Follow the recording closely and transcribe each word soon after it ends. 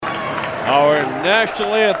Our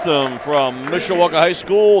national anthem from Mishawaka High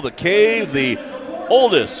School, the Cave, the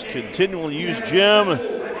oldest continually used gym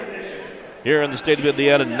here in the state of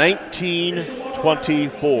Indiana,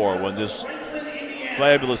 1924, when this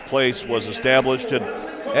fabulous place was established. And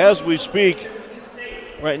as we speak,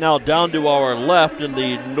 right now down to our left in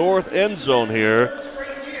the north end zone here,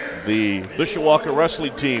 the Mishawaka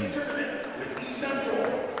wrestling team.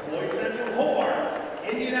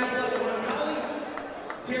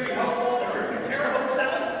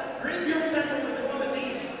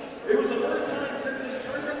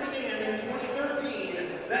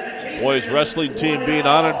 Boys wrestling team being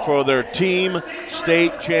honored for their team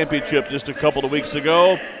state championship just a couple of weeks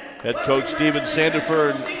ago. Head coach Steven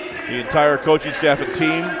Sandifer and the entire coaching staff and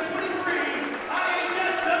team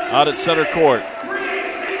out at center court.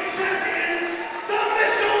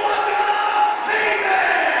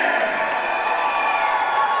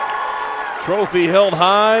 Trophy held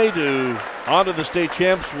high to honor the state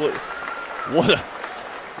champs. What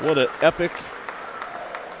an epic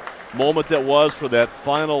moment that was for that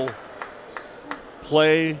final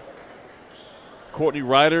play. Courtney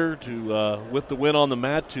Ryder with the win on the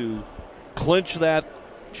mat to clinch that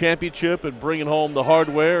championship and bringing home the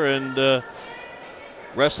hardware. And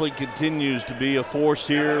wrestling continues to be a force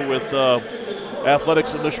here with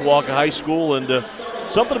athletics at Mishawaka High School. And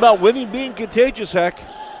something about winning being contagious, Heck.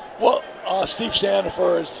 Well, Steve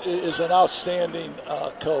Sandifer is an outstanding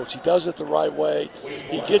coach. He does it the right way.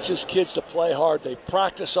 He gets his kids to play hard. They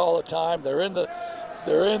practice all the time. They're in the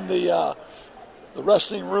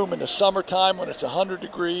wrestling room in the summertime when it's 100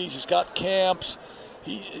 degrees. He's got camps.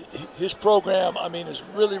 His program, is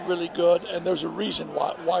really, really good, and there's a reason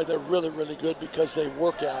why they're really, really good, because they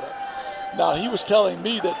work at it. Now, he was telling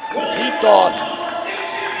me that he thought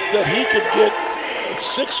that he could get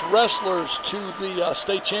 6 wrestlers to the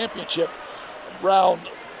state championship round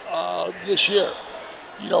this year,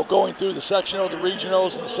 going through the sectional, the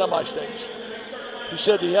regionals, and the semi-states. He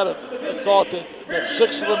said he had a thought that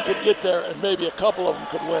 6 of them could get there and maybe a couple of them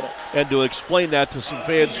could win it. And to explain that to some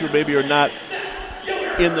fans who maybe are not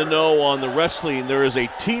in the know on the wrestling, there is a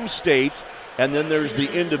team state and then there's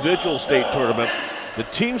the individual state tournament. The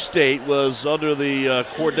team state was under the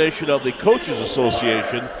coordination of the Coaches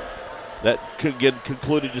Association. That could get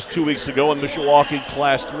concluded just 2 weeks ago, and Mishawaka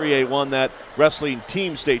Class 3A won that wrestling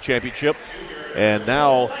team state championship. And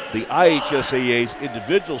now the IHSAA's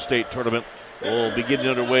individual state tournament will be getting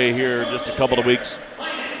underway here in just a couple of weeks.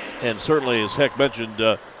 And certainly, as Heck mentioned,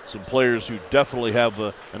 some players who definitely have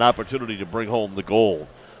an opportunity to bring home the gold.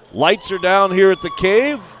 Lights are down here at the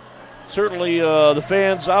Cave. Certainly the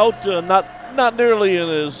fans out, not nearly in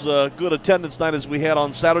as good attendance night as we had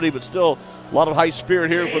on Saturday, but still a lot of high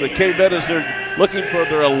spirit here for the Cavemen as they're looking for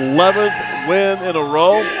their 11th win in a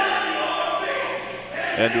row.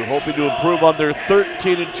 And they're hoping to improve on their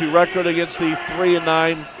 13-2 record against the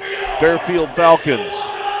 3-9 Fairfield Falcons.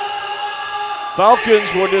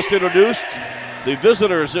 Falcons were just introduced. The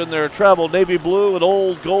visitors in their travel navy blue and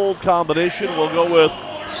old gold combination will go with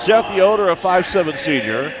Seth Yoder, a 5'7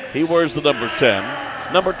 senior. He wears the number 10.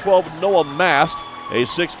 Number 12, Noah Mast, a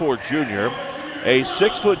 6'4 junior. A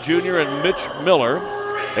 6-foot junior in Mitch Miller,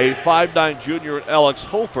 a 5'9 junior in Alex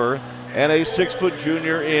Hofer, and a 6-foot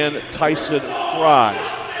junior in Tyson Fry.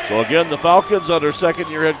 So again, the Falcons under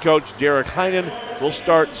second-year head coach Derek Heinen will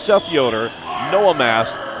start Seth Yoder, Noah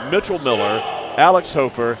Mast, Mitchell Miller, Alex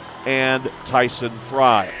Hofer, and Tyson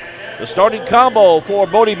Fry. The starting combo for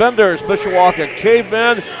Bodie Bender's Mishawaka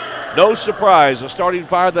Cavemen. No surprise, a starting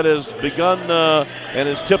five that has begun and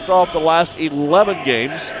has tipped off the last 11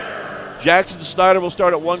 games. Jackson Snyder will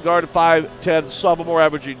start at one guard, 5'10", sophomore,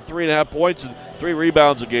 averaging 3.5 points and 3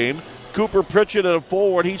 rebounds a game. Cooper Pritchett at a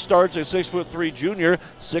forward. He starts a 6'3" junior,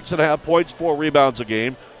 6.5 points, 4 rebounds a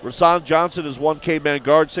game. Rasan Johnson is one Caveman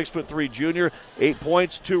guard, 6'3" junior, 8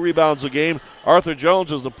 points, 2 rebounds a game. Arthur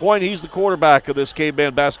Jones is the point. He's the quarterback of this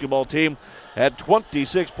Caveman basketball team. Had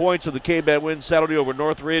 26 points in the Caveman win Saturday over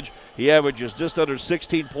Northridge. He averages just under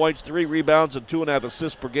 16 points, 3 rebounds, and 2.5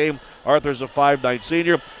 assists per game. Arthur's a 5'9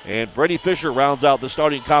 senior. And Brady Fisher rounds out the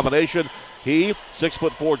starting combination. He,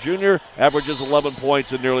 6'4" junior, averages 11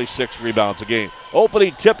 points and nearly 6 rebounds a game.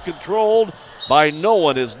 Opening tip controlled by no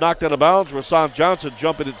one is knocked out of bounds. Rasan Johnson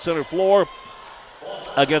jumping in center floor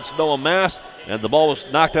against Noah Mast. And the ball was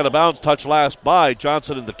knocked out of bounds, touched last by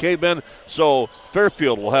Johnson and the Cavemen. So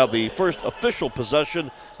Fairfield will have the first official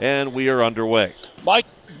possession, and we are underway. My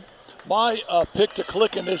pick to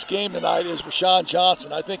click in this game tonight is Rashawn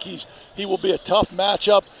Johnson. I think he will be a tough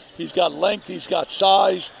matchup. He's got length, he's got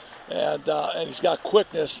size, and he's got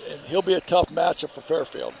quickness, and he'll be a tough matchup for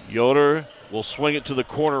Fairfield. Yoder will swing it to the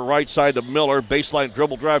corner right side to Miller. Baseline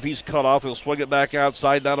dribble drive. He's cut off. He'll swing it back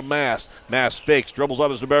outside down to Mast. Mast fakes. Dribbles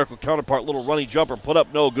on his numerical counterpart. Little running jumper. Put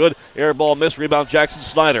up no good. Air ball miss. Rebound Jackson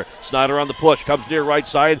Snyder. Snyder on the push. Comes near right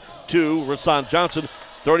side to Rasan Johnson.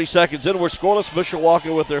 30 seconds in. We're scoreless.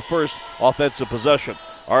 Mishawaka with their first offensive possession.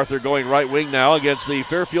 Arthur going right wing now against the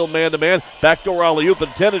Fairfield man-to-man. Backdoor alley-oop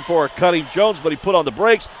intended for Cutting Jones, but he put on the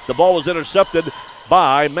brakes. The ball was intercepted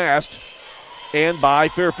by Mast and by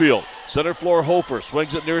Fairfield. Center floor Hofer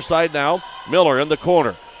swings it near side now. Miller in the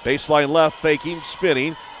corner. Baseline left, faking,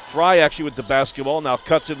 spinning. Fry actually with the basketball. Now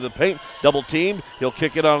cuts into the paint. Double teamed. He'll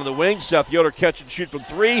kick it on the wing. Seth Yoder catch and shoot from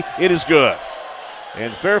three. It is good.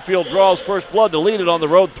 And Fairfield draws first blood to lead it on the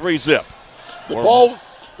road 3-zip.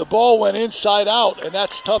 The ball went inside out, and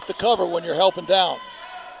that's tough to cover when you're helping down.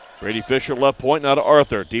 Brady Fisher left point now to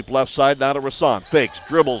Arthur. Deep left side now to Rasan. Fakes,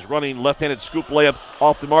 dribbles, running left-handed scoop layup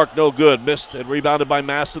off the mark. No good. Missed and rebounded by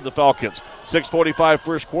Mast and the Falcons. 6:45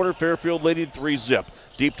 first quarter. Fairfield leading 3-zip.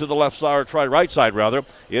 Deep to the left side, or right side rather.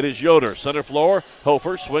 It is Yoder. Center floor.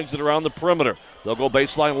 Hofer swings it around the perimeter. They'll go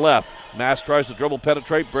baseline left. Mast tries to dribble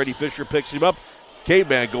penetrate. Brady Fisher picks him up.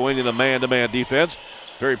 Caveman going into man-to-man defense.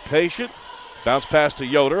 Very patient. Bounce pass to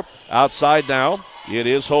Yoder. Outside now. It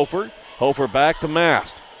is Hofer. Hofer back to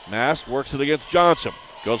Mast. Mast works it against Johnson.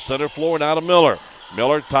 Goes center floor now to Miller.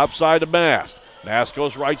 Miller top side to Mast. Mast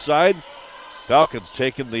goes right side. Falcons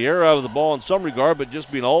taking the air out of the ball in some regard, but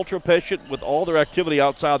just being ultra patient with all their activity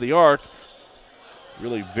outside the arc.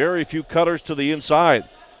 Really very few cutters to the inside.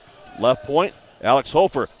 Left point, Alex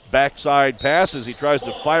Hofer. Backside pass as he tries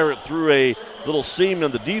to fire it through a little seam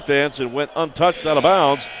in the defense and went untouched out of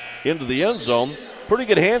bounds into the end zone. Pretty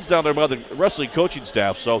good hands down there by the wrestling coaching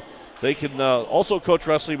staff. So they can also coach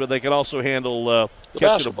wrestling, but they can also handle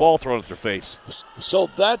catching a ball thrown at their face. So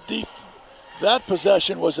that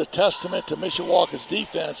possession was a testament to Mishawaka's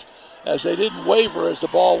defense, as they didn't waver as the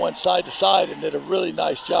ball went side to side and did a really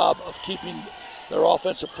nice job of keeping their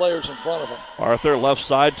offensive players in front of them. Arthur left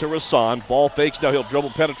side to Rasan. Ball fakes. Now he'll dribble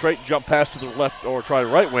penetrate, jump pass to the left or try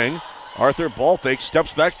right wing. Arthur ball fakes,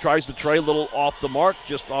 steps back, tries to tray, little off the mark,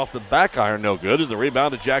 just off the back iron, no good. And the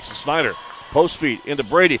rebound to Jackson Snyder. Post feet into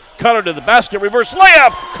Brady. Cutter to the basket, reverse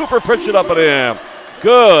layup. Cooper puts it up at him.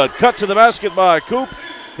 Good. Cut to the basket by Coop.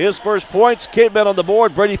 His first points. Caveman on the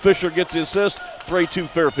board. Brady Fisher gets the assist. 3-2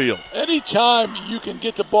 Fairfield. Anytime you can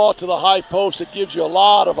get the ball to the high post, it gives you a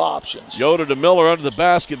lot of options. Yoder to Miller under the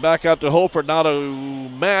basket. Back out to Hofer. Now to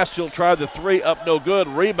Mast. He'll try the three. Up no good.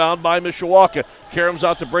 Rebound by Mishawaka. Caroms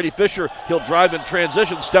out to Brady Fisher. He'll drive in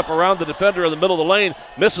transition. Step around the defender in the middle of the lane.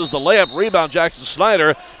 Misses the layup. Rebound Jackson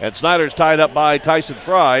Snyder. And Snyder's tied up by Tyson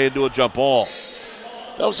Fry into a jump ball.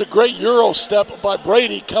 That was a great Euro step by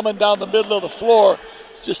Brady coming down the middle of the floor.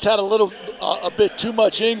 Just had a bit too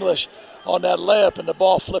much English on that layup, and the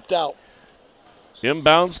ball flipped out.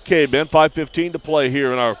 Inbounds Caveman, 5:15 to play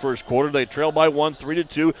here in our first quarter. They trail by 1,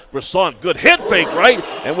 3-2. Rasan, good head fake, right?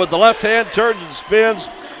 And with the left hand, turns and spins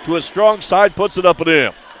to his strong side, puts it up and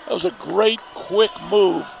in. That was a great, quick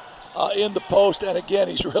move in the post, and again,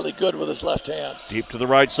 he's really good with his left hand. Deep to the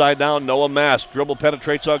right side now, Noah Mast. Dribble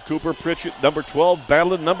penetrates on Cooper Pritchett, number 12,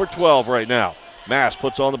 battling number 12 right now. Mast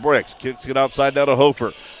puts on the brakes, kicks it outside now to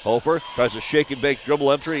Hofer. Hofer tries to shake and bake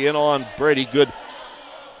dribble entry in on Brady.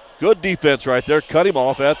 Good defense right there. Cut him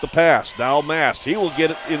off at the pass. Now Mast, he will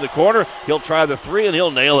get it in the corner. He'll try the three and he'll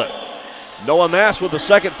nail it. Noah Mast with the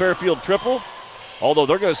second Fairfield triple. Although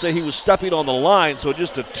they're going to say he was stepping on the line, so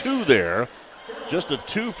just a 2 there. Just a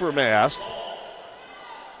 2 for Mast.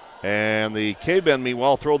 And the K-Ben,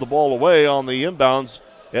 meanwhile, throw the ball away on the inbounds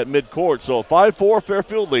at midcourt. So 5-4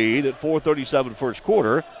 Fairfield lead at 4:37 first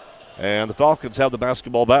quarter. And the Falcons have the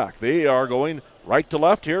basketball back. They are going right to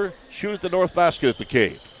left here. Shoot at the north basket at the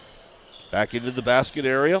Cave. Back into the basket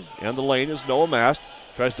area. And the lane is Noah Mast.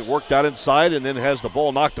 Tries to work that inside and then has the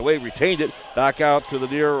ball knocked away. Retained it. Back out to the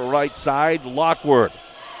near right side. Lockwood.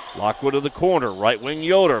 Lockwood in the corner. Right wing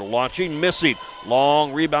Yoder. Launching, missing.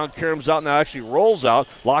 Long rebound. Caroms out now. Actually rolls out.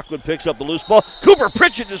 Lockwood picks up the loose ball. Cooper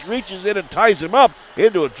Pritchett just reaches in and ties him up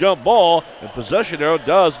into a jump ball. And possession arrow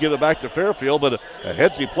does give it back to Fairfield. But a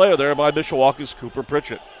headsy player there by Mishawaka's Cooper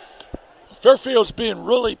Pritchett. Fairfield's being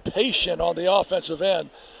really patient on the offensive end.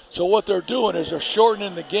 So what they're doing is they're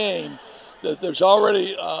shortening the game. There's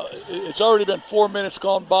already it's already been 4 minutes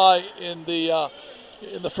gone by in the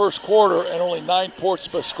first quarter, and only 9 points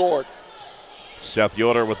have been scored. Seth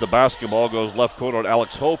Yoder with the basketball goes left corner to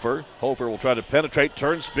Alex Hofer. Hofer will try to penetrate,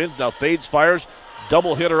 turns, spins, now fades, fires.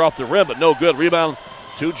 Double hitter off the rim, but no good. Rebound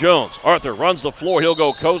to Jones. Arthur runs the floor. He'll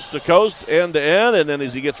go coast to coast, end to end, and then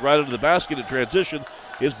as he gets right into the basket in transition,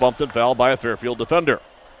 is bumped and fouled by a Fairfield defender.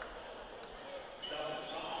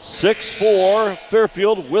 6-4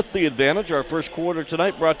 Fairfield with the advantage. Our first quarter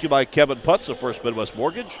tonight brought to you by Kevin Putz of First Midwest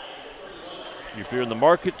Mortgage. If you're in the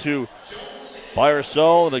market to buy or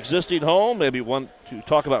sell an existing home, maybe want to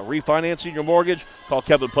talk about refinancing your mortgage, call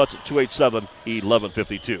Kevin Putz at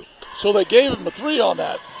 287-1152. So they gave him a 3 on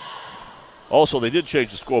that. Also, they did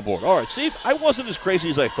change the scoreboard. All right, see, I wasn't as crazy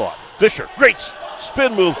as I thought. Fisher, great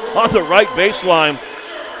spin move on the right baseline.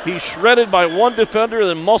 He's shredded by one defender,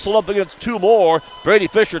 then muscled up against two more. Brady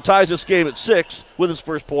Fisher ties this game at 6 with his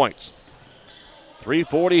first points.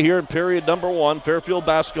 3:40 here in period number 1. Fairfield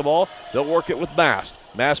basketball. They'll work it with Mast.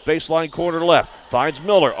 Mast baseline corner left. Finds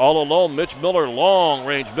Miller all alone. Mitch Miller,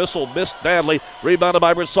 long-range missile, missed badly. Rebounded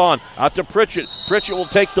by Brisson. Out to Pritchett. Pritchett will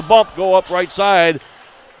take the bump, go up right side.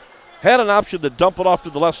 Had an option to dump it off to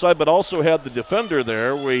the left side, but also had the defender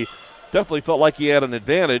there where he definitely felt like he had an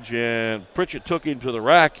advantage, and Pritchett took him to the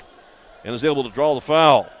rack and was able to draw the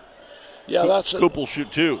foul. Yeah, that's Coop will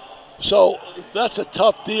shoot 2. So that's a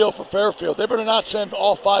tough deal for Fairfield. They better not send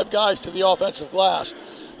all 5 guys to the offensive glass.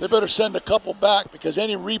 They better send a couple back, because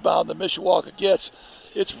any rebound that Mishawaka gets,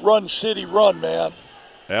 it's run city run, man.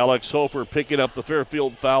 Alex Hofer picking up the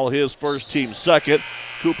Fairfield foul, his first, team second.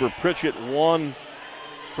 Cooper Pritchett, 1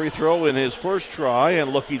 free throw in his first try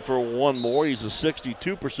and looking for 1 more. He's a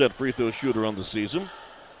 62% free throw shooter on the season.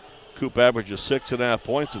 Coop averages 6.5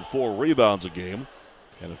 points and 4 rebounds a game.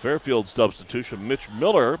 And a Fairfield substitution, Mitch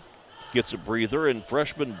Miller gets a breather, and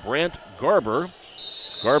freshman Brant Garber.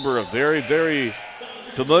 Garber, a very, very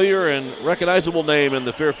familiar and recognizable name in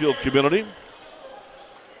the Fairfield community.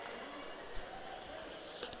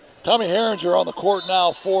 Tommy Herringer on the court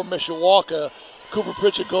now for Mishawaka. Cooper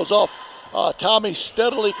Pritchett goes off. Tommy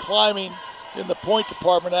steadily climbing in the point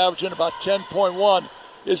department, averaging about 10.1.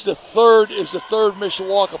 Is the third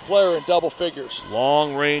Mishawaka player in double figures.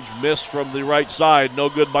 Long range miss from the right side, no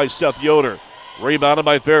good by Seth Yoder. Rebounded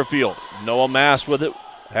by Fairfield. Noah Mass with it.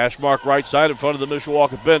 Hash mark right side in front of the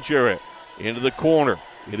Mishawaka bench area. Into the corner.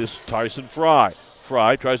 It is Tyson Fry.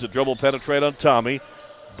 Fry tries to dribble penetrate on Tommy.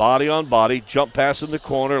 Body on body, jump pass in the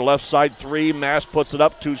corner, left side 3, Mass puts it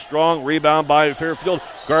up, too strong, rebound by Fairfield.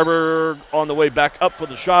 Garber on the way back up for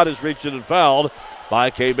the shot is reached and fouled by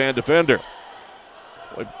a K-Man defender.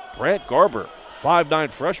 Boy, Brant Garber, 5'9"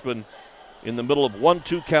 freshman, in the middle of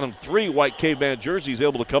 1-2, count him 3 white K-Man jerseys,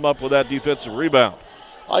 able to come up with that defensive rebound.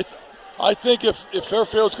 I think if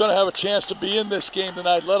Fairfield's going to have a chance to be in this game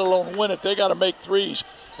tonight, let alone win it, they got to make threes.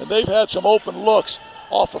 And they've had some open looks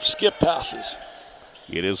off of skip passes.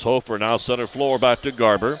 It is Hofer now center floor, back to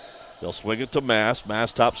Garber. They'll swing it to Mass.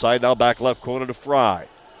 Mass top side, now back left corner to Fry.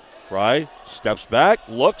 Fry steps back,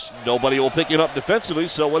 looks. Nobody will pick him up defensively,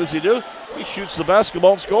 so what does he do? He shoots the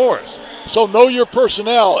basketball and scores. So know your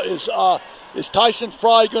personnel. Is Tyson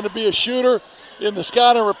Fry going to be a shooter? In the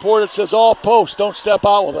scouting report, it says all post, don't step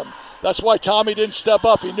out with him. That's why Tommy didn't step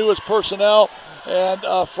up. He knew his personnel, and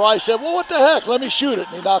Fry said, well, what the heck? Let me shoot it,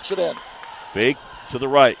 and he knocks it in. Fake to the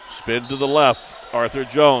right, spin to the left. Arthur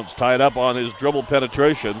Jones tied up on his dribble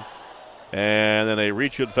penetration, and then a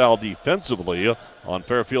reach and foul defensively on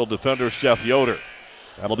Fairfield defender Seth Yoder.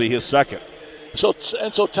 That'll be his second. So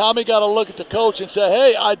Tommy got to look at the coach and say,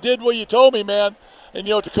 hey, I did what you told me, man. And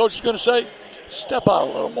you know what the coach is going to say? Step out a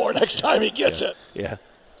little more next time he gets it. Yeah.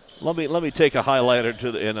 Let me take a highlighter to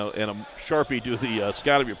and a Sharpie to the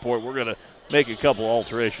scouting report. We're going to make a couple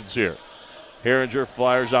alterations here. Herringer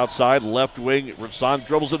fires outside, left wing. Rasan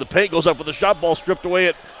dribbles in the paint, goes up with the shot, ball stripped away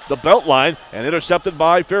at the belt line and intercepted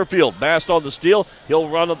by Fairfield. Mast on the steal. He'll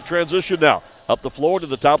run on the transition now. Up the floor to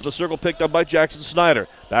the top of the circle, picked up by Jackson Snyder.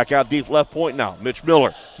 Back out deep left point now. Mitch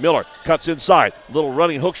Miller. Miller cuts inside. Little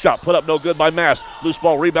running hook shot, put up no good by Mast. Loose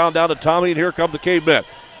ball rebound down to Tommy, and here come the Cavemen.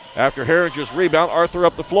 After Herringer's rebound, Arthur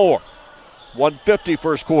up the floor. 1:50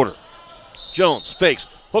 first quarter. Jones fakes.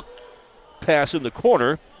 Hook pass in the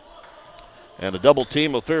corner. And a double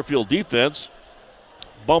team of Fairfield defense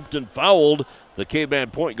bumped and fouled the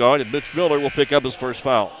Caveman point guard, and Mitch Miller will pick up his first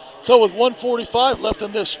foul. So with 1:45 left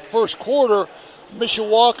in this first quarter,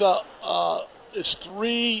 Mishawaka is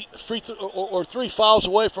 3 fouls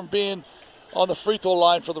away from being on the free throw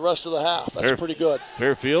line for the rest of the half. That's pretty good.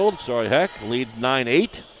 Fairfield, leads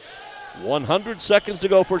 9-8. 100 seconds to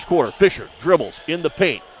go first quarter. Fisher dribbles in the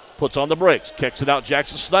paint, puts on the brakes, kicks it out.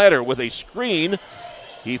 Jackson Snyder with a screen.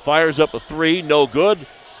 He fires up a 3, no good.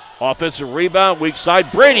 Offensive rebound, weak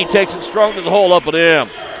side. Brady takes it strong to the hole, up and in.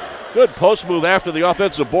 Good post move after the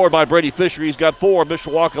offensive board by Brady Fisher. He's got 4.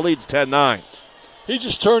 Mishawaka leads 10-9. He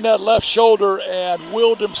just turned that left shoulder and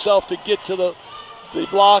willed himself to get to the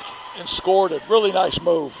block, and scored it. Really nice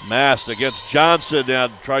move. Mast against Johnson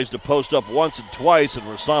and tries to post up once and twice, and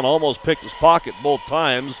Rasan almost picked his pocket both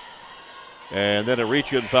times. And then a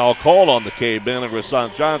reach-in foul called on the K-Ben, and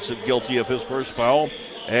Rasan Johnson guilty of his first foul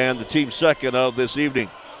and the team's second of this evening.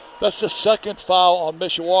 That's the second foul on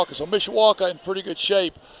Mishawaka. So Mishawaka in pretty good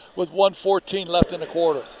shape with 1:14 left in the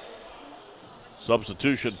quarter.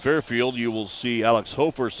 Substitution Fairfield, you will see Alex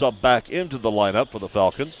Hofer sub back into the lineup for the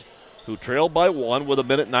Falcons, who trailed by 1 with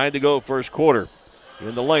 1:09 to go first quarter.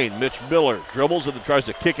 In the lane, Mitch Miller dribbles and then tries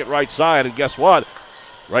to kick it right side, and guess what?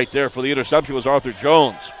 Right there for the interception was Arthur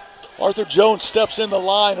Jones. Arthur Jones steps in the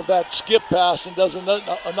line of that skip pass and does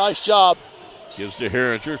a nice job. Gives to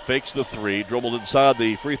Herringer, fakes the three, dribbled inside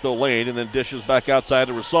the free throw lane, and then dishes back outside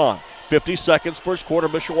to Rasan. 50 seconds, first quarter,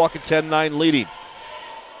 Mishawaka 10-9 leading.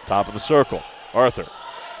 Top of the circle, Arthur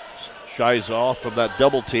shies off from that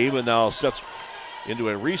double team and now sets into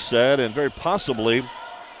a reset, and very possibly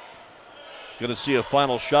going to see a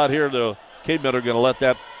final shot here. The Cavemen are going to let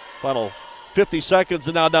that final 50 seconds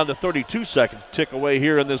and now down to 32 seconds tick away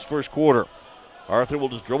here in this first quarter. Arthur will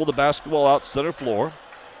just dribble the basketball out center floor.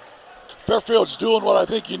 Fairfield's doing what I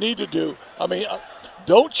think you need to do. I mean,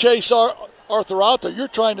 don't chase Arthur out there. You're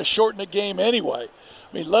trying to shorten the game anyway.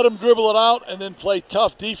 I mean, let him dribble it out and then play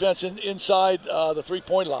tough defense inside the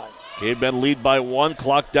three-point line. Cavemen lead by 1,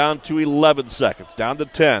 clock down to 11 seconds, down to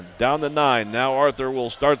 10, down to 9. Now Arthur will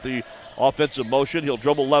start the offensive motion. He'll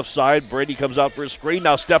dribble left side. Brady comes out for a screen.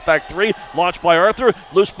 Now step back three, launched by Arthur.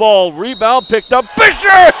 Loose ball, rebound, picked up.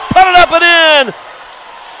 Fisher, put it up and in.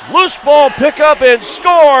 Loose ball pickup and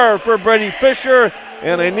score for Brady Fisher,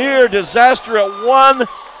 and a near disaster at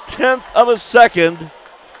 1/10 of a second.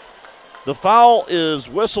 The foul is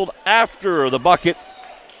whistled after the bucket,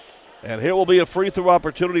 and here will be a free throw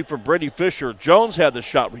opportunity for Brady Fisher. Jones had the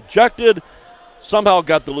shot rejected, somehow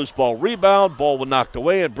got the loose ball rebound, ball was knocked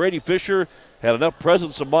away, and Brady Fisher had enough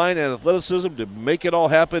presence of mind and athleticism to make it all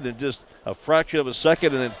happen in just a fraction of a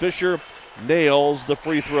second, and then Fisher nails the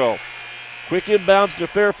free throw. Quick inbounds to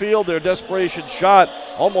Fairfield. Their desperation shot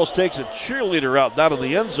almost takes a cheerleader out down in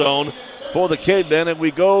the end zone for the Cavemen, and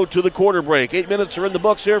we go to the quarter break. 8 minutes are in the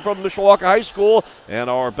books here from Mishawaka High School, and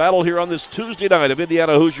our battle here on this Tuesday night of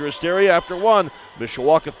Indiana Hoosier Hysteria after 1.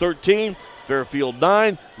 Mishawaka 13, Fairfield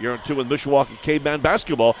 9. You're in 2 with Mishawaka Caveman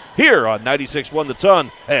basketball here on 96.1 The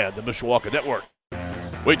Ton and the Mishawaka Network.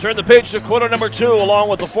 We turn the page to quarter number 2 along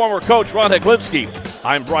with the former coach Ron Heglinski.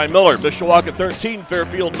 I'm Brian Miller. Mishawaka 13,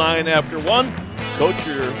 Fairfield 9 after 1. Coach,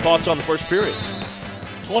 your thoughts on the first period?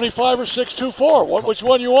 25 or 6, 2-4. Which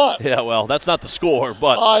one you want? Yeah, well, that's not the score,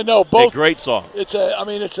 but I know both. A great song. It's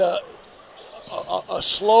a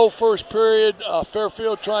slow first period.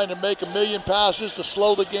 Fairfield trying to make a million passes to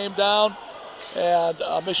slow the game down, and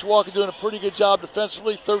Mishawaka doing a pretty good job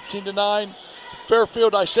defensively. 13-9.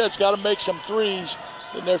 Fairfield, I said, has got to make some threes,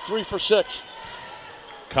 and they're 3 for 6.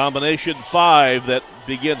 Combination 5 that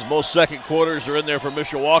begins most second quarters are in there for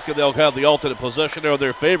Mishawaka. They'll have the alternate possession in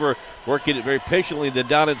their favor, working it very patiently. Then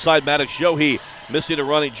down inside, Maddox Yohe missing a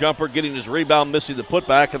running jumper, getting his rebound, missing the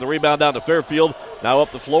putback, and the rebound down to Fairfield. Now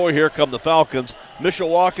up the floor, here come the Falcons.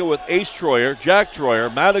 Mishawaka with Ace Troyer, Jack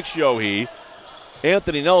Troyer, Maddox Yohe,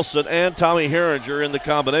 Anthony Nelson, and Tommy Herringer in the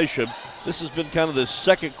combination. This has been kind of the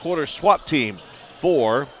second quarter SWAT team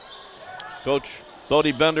for Coach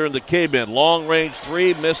Bodie Bender and the Cavemen. Long range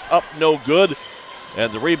three, missed up, no good.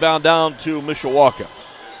 And the rebound down to Mishawaka.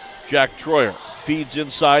 Jack Troyer feeds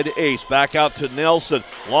inside to Ace. Back out to Nelson.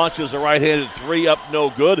 Launches a right-handed three, up, no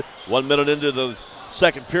good. 1 minute into the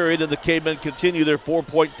second period, and the Cavemen continue their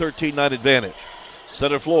 4-point 13-9 advantage.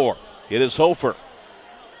 Center floor, it is Hofer.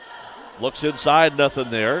 Looks inside,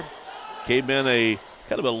 nothing there. Cavemen a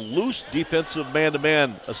kind of a loose defensive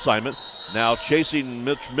man-to-man assignment. Now chasing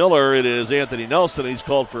Mitch Miller, it is Anthony Nelson. He's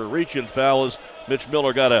called for a reach-in foul as Mitch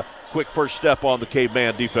Miller got a quick first step on the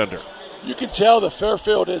Caveman defender. You can tell that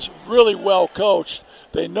Fairfield is really well coached.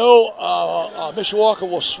 They know Mishawaka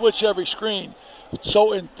will switch every screen.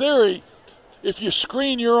 So in theory, if you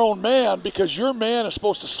screen your own man, because your man is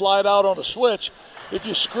supposed to slide out on a switch, if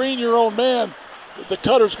you screen your own man, the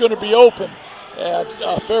cutter's going to be open. And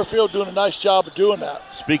Fairfield doing a nice job of doing that.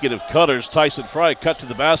 Speaking of cutters, Tyson Fry cut to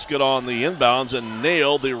the basket on the inbounds and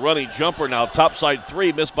nailed the running jumper. Now topside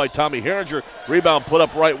three, missed by Tommy Herringer. Rebound put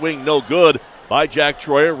up right wing, no good by Jack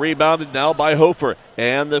Troyer. Rebounded now by Hofer.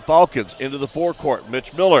 And the Falcons into the forecourt.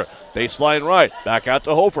 Mitch Miller, baseline right. Back out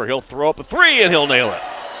to Hofer. He'll throw up a three and he'll nail it.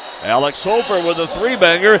 Alex Hofer with a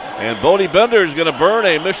three-banger. And Bodie Bender is going to burn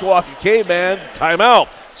a Mishawaka Caveman timeout.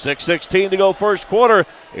 6:16 to go first quarter.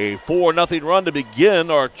 A 4-0 run to begin,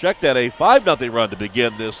 or check that, a 5-0 run to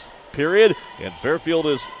begin this period. And Fairfield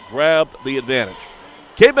has grabbed the advantage.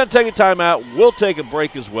 K-Men take a timeout. We'll take a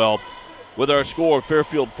break as well with our score of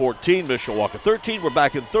Fairfield 14, Mishawaka 13. We're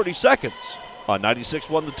back in 30 seconds on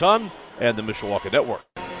 96.1 The Ton and the Mishawaka Network.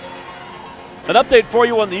 An update for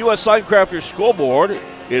you on the U.S. Signcrafters scoreboard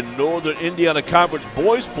in Northern Indiana Conference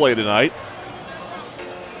boys play tonight.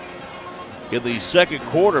 In the second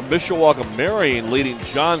quarter, Mishawaka Marion leading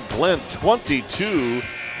John Glenn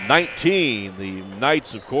 22-19. The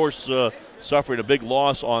Knights, of course, suffering a big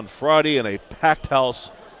loss on Friday in a packed house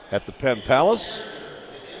at the Penn Palace.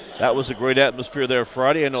 That was a great atmosphere there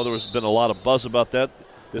Friday. I know there has been a lot of buzz about that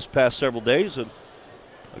this past several days, and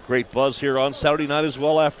a great buzz here on Saturday night as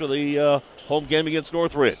well after the home game against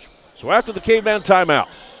Northridge. So after the K-Man timeout,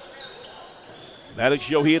 Maddox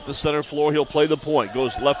Yohe at the center floor. He'll play the point.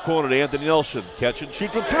 Goes left corner to Anthony Nelson. Catch and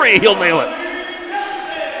shoot from three. He'll nail it.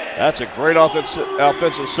 That's a great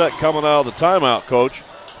offensive set coming out of the timeout, Coach.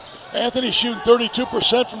 Anthony's shooting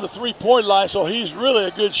 32% from the three-point line, so he's really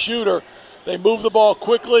a good shooter. They moved the ball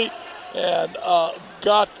quickly and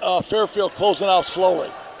got Fairfield closing out slowly.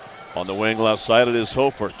 On the wing left side, it is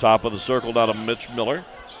Hofer. Top of the circle down to Mitch Miller.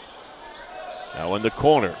 Now in the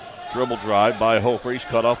corner. Dribble drive by Hofer. He's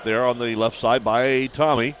cut off there on the left side by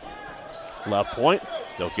Tommy. Left point.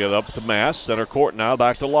 They'll give it up to Mass. Center court now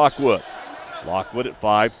back to Lockwood. Lockwood at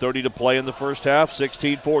 5:30 to play in the first half.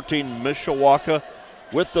 16-14 Mishawaka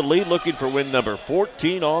with the lead, looking for win number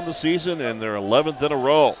 14 on the season and their 11th in a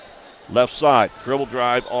row. Left side. Dribble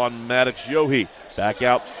drive on Maddox Yohe. Back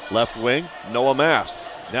out left wing. Noah Mast.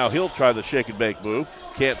 Now he'll try the shake and bake move.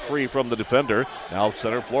 Can't free from the defender. Now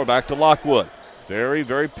center floor back to Lockwood. Very,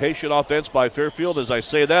 very patient offense by Fairfield. As I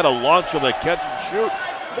say that, a launch of the catch and shoot.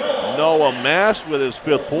 Noah Mast with his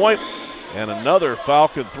 5th point. And another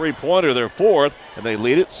Falcon three-pointer, their 4th, and they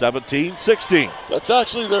lead it 17-16. That's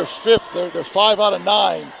actually their 5th. They're 5 out of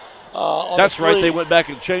 9. That's right. They went back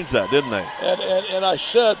and changed that, didn't they? And I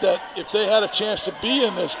said that if they had a chance to be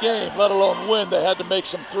in this game, let alone win, they had to make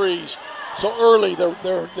some threes. So early,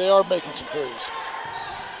 they are making some threes.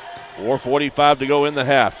 4:45 to go in the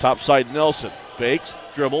half. Top side Nelson. Fakes,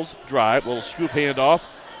 dribbles, drive, little scoop handoff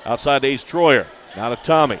outside Ace Troyer. Now to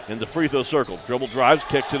Tommy in the free throw circle. Dribble drives,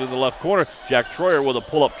 kicks it in the left corner. Jack Troyer with a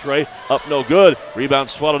pull-up tray. Up no good. Rebound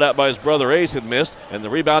swatted out by his brother Ace and missed. And the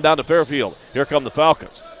rebound down to Fairfield. Here come the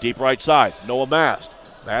Falcons. Deep right side. Noah Mast.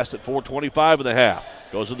 Mast at 4:25 in the half.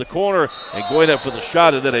 Goes in the corner and going up for the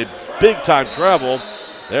shot, and then a big-time travel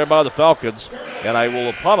there by the Falcons. And I will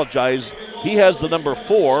apologize. He has the number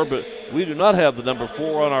 4, but we do not have the number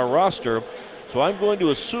 4 on our roster. So I'm going to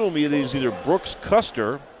assume it is either Brooks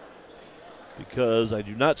Custer, because I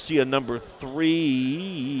do not see a number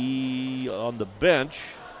 3 on the bench.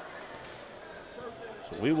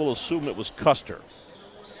 So we will assume it was Custer.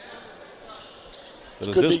 But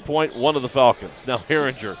at this point, one of the Falcons. Now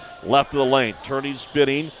Herringer, left of the lane, turning,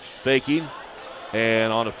 spinning, faking,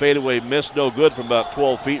 and on a fadeaway miss, no good from about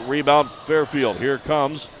 12 feet. Rebound, Fairfield. Here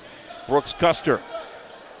comes Brooks Custer.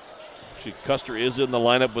 Custer is in the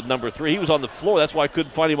lineup with number 3. He was on the floor. That's why I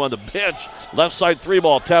couldn't find him on the bench. Left side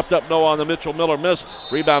 3-ball tapped up. No on the Mitchell Miller miss.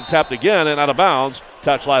 Rebound tapped again and out of bounds.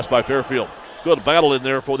 Touch last by Fairfield. Good battle in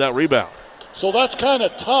there for that rebound. So that's kind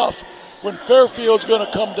of tough when Fairfield's going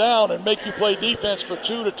to come down and make you play defense for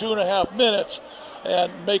 2 to 2.5 minutes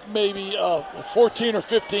and make maybe 14 or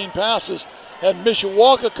 15 passes, and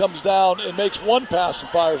Mishawaka comes down and makes 1 pass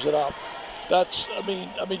and fires it up. That's, I mean,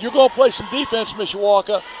 you're going to play some defense,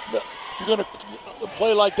 Mishawaka, if you're going to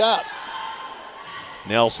play like that.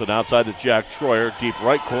 Nelson outside the Jack Troyer, deep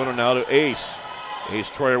right corner now to Ace. Ace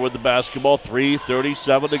Troyer with the basketball,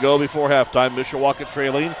 3:37 to go before halftime. Mishawaka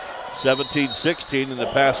trailing 17-16, and the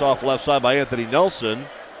pass off left side by Anthony Nelson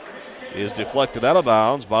is deflected out of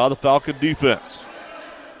bounds by the Falcon defense.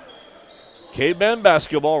 K-Man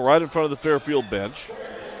basketball right in front of the Fairfield bench.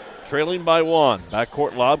 Trailing by 1.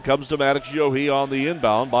 Backcourt lob comes to Maddox Yohe on the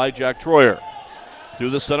inbound by Jack Troyer.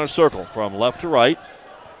 Through the center circle from left to right.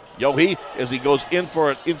 Yohe, as he goes in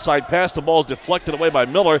for an inside pass, the ball is deflected away by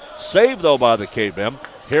Miller. Saved, though, by the K-Man.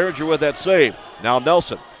 Herringer with that save. Now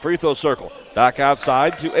Nelson, free throw circle. Back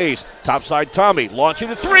outside to Ace. Top side Tommy, launching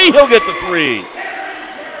the 3. He'll get the 3.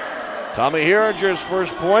 Tommy Herringer's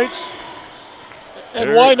first points.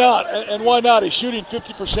 And why not? And why not? He's shooting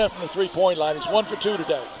 50% from the three-point line. He's 1 for 2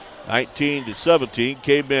 today. 19-17.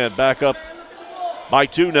 K-Man back up by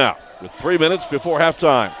 2 now with 3 minutes before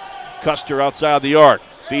halftime. Custer outside the arc.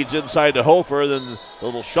 Feeds inside to Hofer. Then the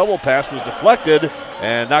little shovel pass was deflected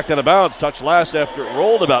and knocked out of bounds. Touched last after it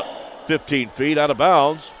rolled about 15 feet out of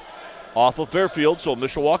bounds off of Fairfield. So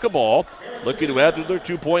Mishawaka ball looking to add to their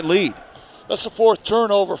 2-point lead. That's the fourth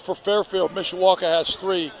turnover for Fairfield. Mishawaka has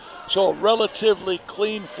 3, so a relatively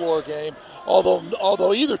clean floor game.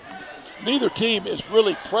 Although neither team is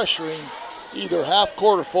really pressuring either half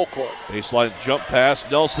court or full court. Baseline jump pass.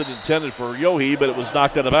 Nelson intended for Yohe, but it was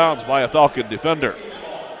knocked out of bounds by a Falcon defender.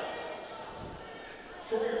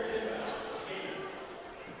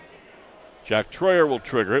 Jack Troyer will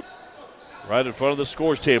trigger it. Right in front of the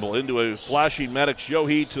scores table, into a flashing Maddox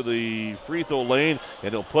Yohe to the free throw lane,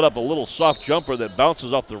 and he'll put up a little soft jumper that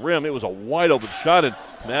bounces off the rim. It was a wide open shot, and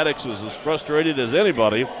Maddox is as frustrated as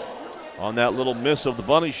anybody on that little miss of the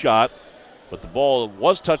bunny shot. But the ball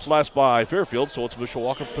was touched last by Fairfield, so it's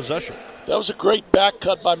Mishawaka possession. That was a great back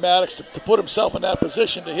cut by Maddox to put himself in that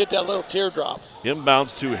position to hit that little teardrop.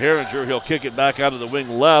 Inbounds to Herringer. He'll kick it back out of the wing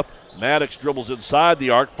left. Maddox dribbles inside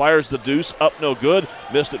the arc, fires the deuce, up no good.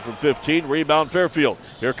 Missed it from 15, rebound Fairfield.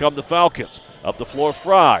 Here come the Falcons. Up the floor,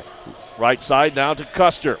 Fry. Right side now to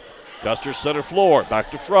Custer. Custer center floor, back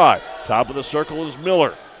to Fry. Top of the circle is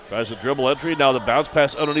Miller. Tries a dribble entry, now the bounce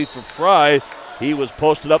pass underneath for Fry. He was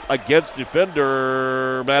posted up against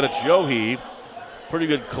defender Maddox Yohe. Pretty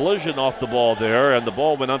good collision off the ball there, and the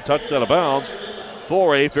ball went untouched out of bounds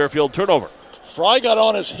for a Fairfield turnover. Fry got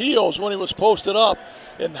on his heels when he was posted up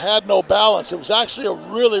and had no balance. It was actually a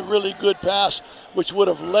really, really good pass, which would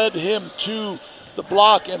have led him to the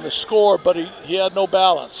block and the score, but he had no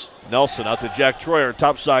balance. Nelson out to Jack Troyer,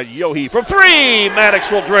 topside Yohe from 3. Maddox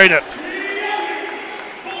will drain it.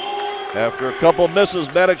 After a couple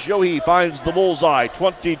misses, Maddox Yohe finds the bullseye.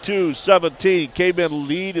 22-17. K-Men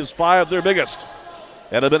lead is 5, their biggest.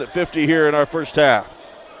 And 1:50 here in our first half.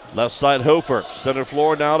 Left side Hofer. Center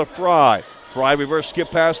floor now to Fry. Fry reverse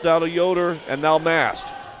skip pass down to Yoder, and now Mast.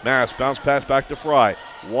 Mast bounce pass back to Fry.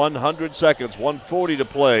 100 seconds, 140 to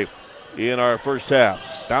play in our first half.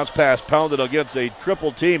 Bounce pass pounded against a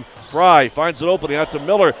triple team. Fry finds an opening out to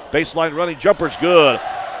Miller. Baseline running jumper's good.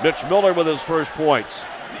 Mitch Miller with his first points.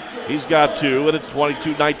 He's got 2, and it's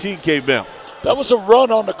 22-19 Cavemen. That was a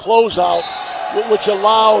run on the closeout, which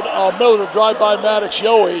allowed Miller to drive by Maddox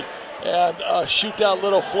Yohe and shoot that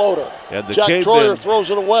little floater. And the Jack Troyer throws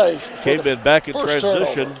it away. Came back in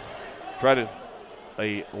transition, turnover. tried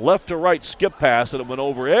a left to right skip pass, and it went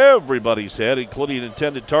over everybody's head, including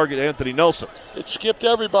intended target Anthony Nelson. It skipped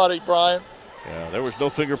everybody, Brian. Yeah, there was no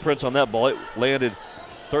fingerprints on that ball. It landed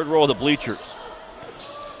third row of the bleachers.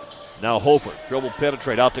 Now Hofer, dribble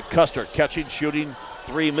penetrate out to Custer, catching, shooting,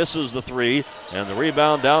 3, misses the 3, and the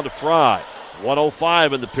rebound down to Fry.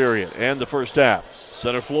 1:05 in the period and the first half.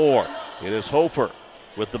 Center floor, it is Hofer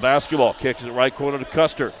with the basketball, kicks it right corner to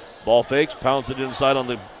Custer. Ball fakes, pounds it inside on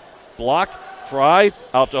the block. Fry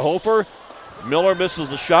out to Hofer. Miller misses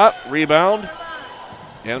the shot, rebound,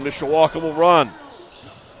 and Mishawaka will run.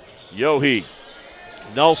 Yohe,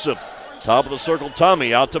 Nelson, top of the circle,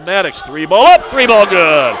 Tommy out to Maddox. 3-ball up, 3-ball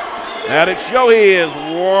good. Maddox Yohe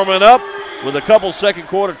is warming up with a couple second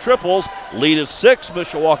quarter triples. Lead is 6,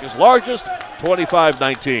 Mishawaka's largest,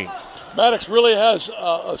 25-19. Maddox really has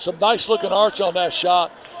some nice looking arch on that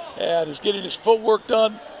shot and is getting his footwork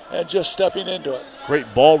done and just stepping into it.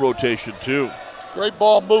 Great ball rotation too. Great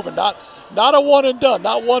ball movement. Not a one and done,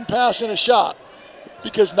 not one pass and a shot.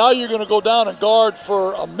 Because now you're going to go down and guard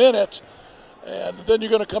for a minute and then you're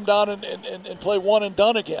going to come down and play one and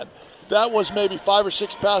done again. That was maybe 5 or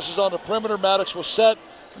 6 passes on the perimeter. Maddox was set,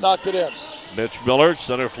 knocked it in. Mitch Miller,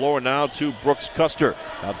 center floor now to Brooks Custer.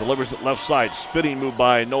 Now delivers it left side. Spinning move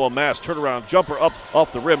by Noah Mast. Turnaround jumper up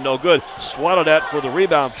off the rim, no good. Swatted at for the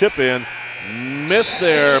rebound, tip in. Missed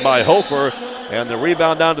there by Hofer. And the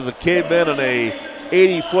rebound down to the Cavemen, and a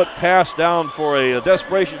 80-foot pass down for a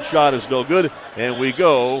desperation shot is no good. And we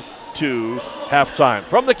go to halftime.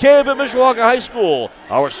 From the Cave at Mishawaka High School,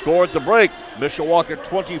 our score at the break, Mishawaka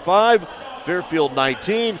 25, Fairfield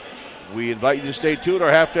 19. We invite you to stay tuned.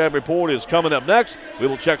 Our halftime report is coming up next. We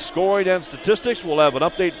will check scoring and statistics. We'll have an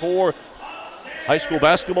update for high school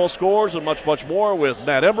basketball scores and much, much more with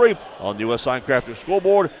Matt Embry on the U.S. Signcrafters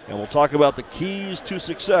scoreboard. And we'll talk about the keys to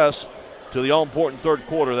success to the all-important third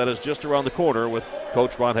quarter that is just around the corner with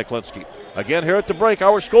Coach Ron Heklinski. Again, here at the break,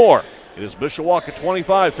 our score. It is Mishawaka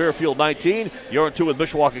 25, Fairfield 19. You're in 2 with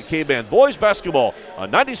Mishawaka K-Band boys basketball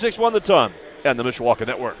on 96.1 The Ton and the Mishawaka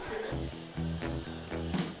Network.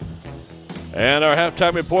 And our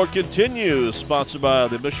halftime report continues, sponsored by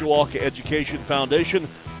the Mishawaka Education Foundation.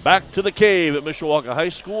 Back to the Cave at Mishawaka High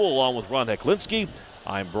School, along with Ron Heklinski.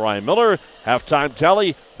 I'm Brian Miller. Halftime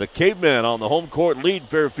tally, the Cavemen on the home court lead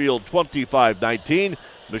Fairfield 25-19.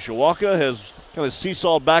 Mishawaka has kind of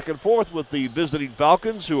seesawed back and forth with the visiting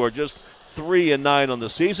Falcons, who are just 3-9 on the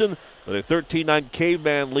season, but a 13-9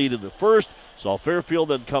 Caveman lead in the first. Saw Fairfield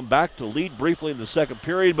then come back to lead briefly in the second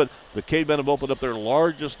period, but the Cavemen have opened up their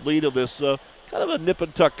largest lead of this kind of a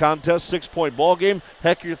nip-and-tuck contest, 6-point ball game.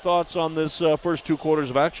 Heck, your thoughts on this first 2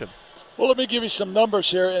 quarters of action? Well, let me give you some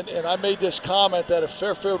numbers here, and I made this comment that if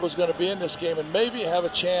Fairfield was going to be in this game and maybe have a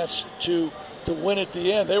chance to win at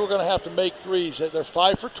the end, they were going to have to make threes. They're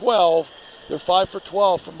 5 for 12. They're 5 for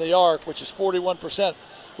 12 from the arc, which is 41%,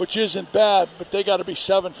 which isn't bad, but they got to be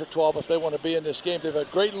 7 for 12 if they want to be in this game. They've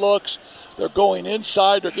had great looks. They're going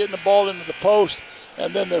inside. They're getting the ball into the post,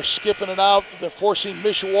 and then they're skipping it out. They're forcing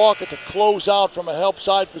Mishawaka to close out from a help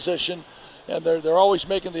side position, and they're always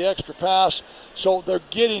making the extra pass. So they're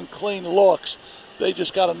getting clean looks. They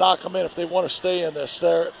just got to knock them in if they want to stay in this.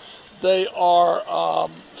 They are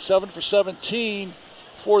 7 for 17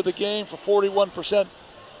 for the game for 41%.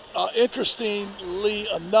 Interestingly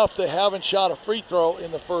enough, they haven't shot a free throw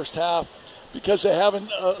in the first half because they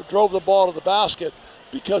haven't drove the ball to the basket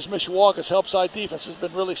because Mishawaka's help side defense has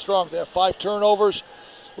been really strong. They have 5 turnovers,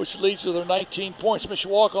 which leads to their 19 points.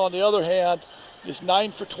 Mishawaka, on the other hand, is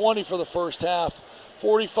 9 for 20 for the first half,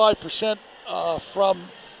 45% from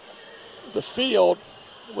the field,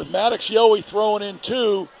 with Maddox Yohe throwing in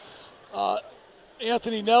 2.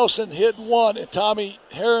 Anthony Nelson hitting 1, and Tommy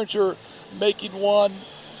Herringer making 1.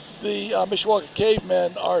 The Mishawaka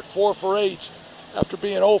Cavemen are at 4 for 8 after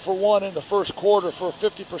being 0 for 1 in the first quarter for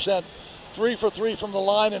 50%. 3 for 3 from the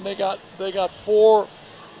line, and they got 4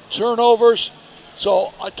 turnovers.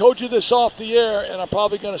 So I told you this off the air, and I'm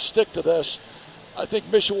probably going to stick to this. I think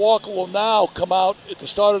Mishawaka will now come out at the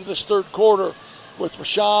start of this third quarter with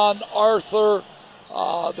Rashawn, Arthur,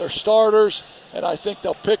 their starters, and I think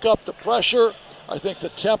they'll pick up the pressure. I think the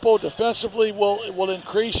tempo defensively will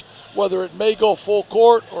increase, whether it may go full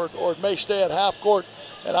court or it may stay at half court.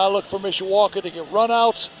 And I look for Mishawaka to get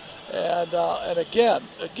runouts. And again,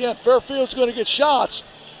 Fairfield's going to get shots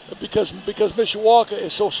because Mishawaka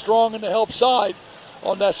is so strong in the help side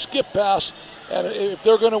on that skip pass. And if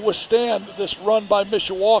they're going to withstand this run by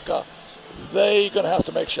Mishawaka, they're going to have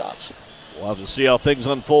to make shots. We'll have to see how things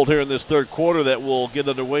unfold here in this third quarter. That will get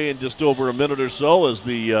underway in just over a minute or so as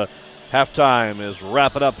the halftime is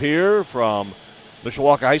wrapping up here from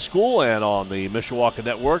Mishawaka High School and on the Mishawaka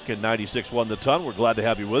Network and 96.1 The Ton. We're glad to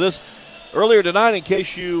have you with us. Earlier tonight, in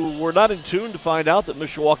case you were not in tune to find out, that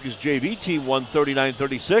Mishawaka's JV team won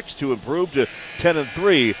 39-36 to improve to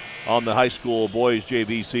 10-3 on the high school boys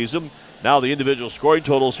JV season. Now the individual scoring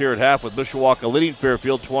totals here at half with Mishawaka leading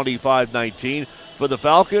Fairfield 25-19. For the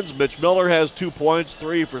Falcons, Mitch Miller has 2 points,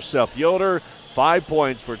 3 for Seth Yoder, 5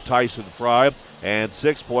 points for Tyson Fry, and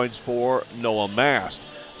 6 points for Noah Mast.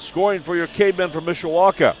 Scoring for your Cavemen from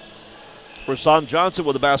Mishawaka, Rasan Johnson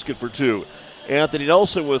with a basket for 2. Anthony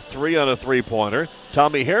Nelson with 3 on a three-pointer.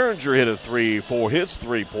 Tommy Herringer hit a 3 for his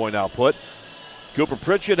three-point output. Cooper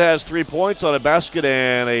Pritchett has 3 points on a basket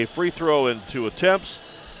and a free throw in 2 attempts.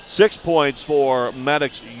 6 points for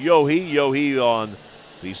Maddox Yohe. Yohe on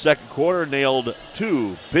the second quarter nailed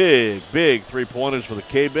 2 big three-pointers for the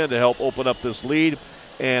Cavemen to help open up this lead.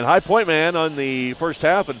 And high point man on the first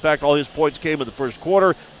half. In fact, all his points came in the first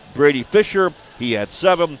quarter. Brady Fisher, he had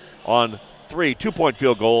 7 on 3 2-point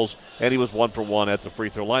field goals, and he was 1 for 1 at the free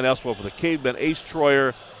throw line. Elsewhere for the Cavemen, Ace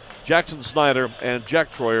Troyer, Jackson Snyder, and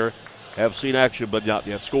Jack Troyer have seen action but not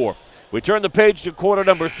yet score. We turn the page to quarter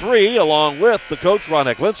number 3 along with the coach, Ron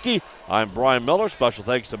Heklinski. I'm Brian Miller. Special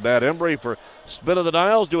thanks to Matt Embry for spinning the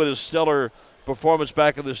dials, doing his stellar performance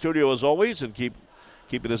back in the studio as always, and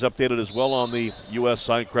keeping us updated as well on the U.S.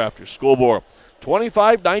 Signcrafters scoreboard.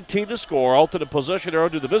 25-19 to score. Alternate possession arrow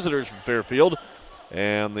to the visitors from Fairfield.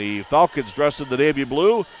 And the Falcons dressed in the navy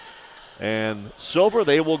blue and silver.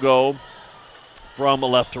 They will go from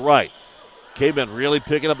left to right. Cavemen really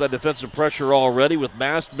picking up that defensive pressure already with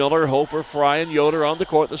Mast, Miller, Hofer, Fry, and Yoder on the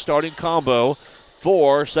court, the starting combo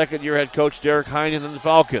for second-year head coach Derek Heinen and the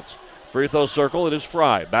Falcons. Free throw circle, it is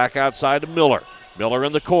Fry. Back outside to Miller. Miller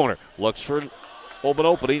in the corner. Looks for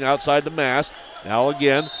opening outside the Mast. Now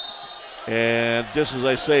again. And just as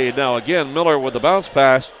I say, now again, Miller with the bounce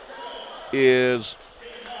pass is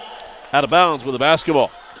out of bounds with the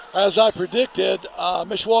basketball. As I predicted,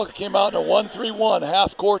 Mishawaka came out in a 1-3-1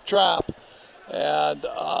 half-court trap. And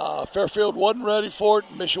Fairfield wasn't ready for it.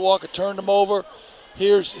 Mishawaka turned them over.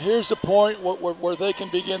 Here's the point where they can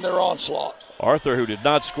begin their onslaught. Arthur, who did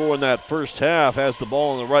not score in that first half, has the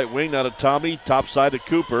ball on the right wing. Now to Tommy, top side to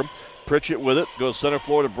Cooper. Pritchett with it, goes center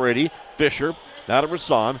floor to Brady. Fisher, now to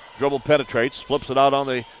Rasan. Dribble penetrates, flips it out on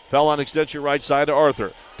the foul line extension right side to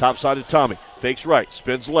Arthur. Top side to Tommy. Fakes right,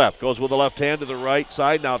 spins left, goes with the left hand to the right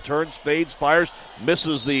side. Now turns, fades, fires,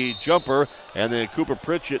 misses the jumper. And then Cooper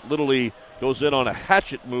Pritchett literally goes in on a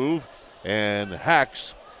hatchet move and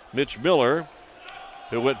hacks Mitch Miller,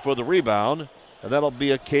 who went for the rebound, and that'll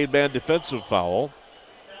be a K-Band defensive foul.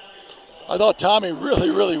 I thought Tommy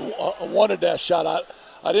really wanted that shot.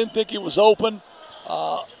 I didn't think he was open,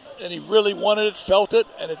 and he really wanted it, felt it,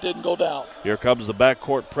 and it didn't go down. Here comes the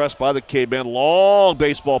backcourt press by the K-Band. Long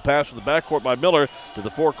baseball pass from the backcourt by Miller to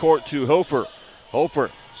the forecourt to Hofer.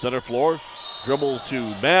 Hofer, center floor, dribbles to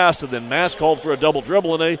Mast, and then Mast called for a double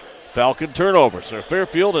dribble and a Falcon turnover. So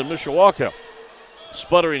Fairfield and Mishawaka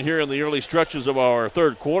sputtering here in the early stretches of our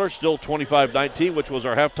third quarter. Still 25-19, which was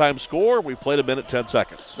our halftime score. We played a minute, 10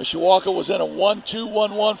 seconds. Mishawaka was in a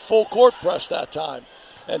 1-2-1-1 full court press that time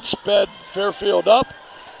and sped Fairfield up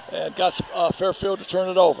and got Fairfield to turn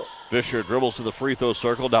it over. Fisher dribbles to the free throw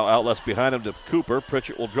circle. Now outlets behind him to Cooper.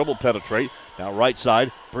 Pritchett will dribble penetrate. Now right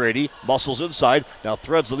side, Brady muscles inside. Now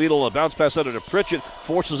threads the needle and a bounce pass under to Pritchett.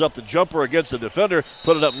 Forces up the jumper against the defender.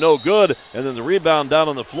 Put it up no good. And then the rebound down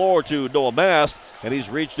on the floor to Noah Mast. And he's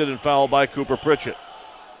reached it and fouled by Cooper Pritchett.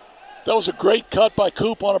 That was a great cut by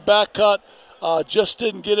Coop on a back cut. Just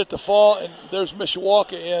didn't get it to fall. And there's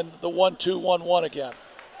Mishawaka in the 1-2-1-1 again.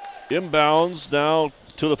 Inbounds now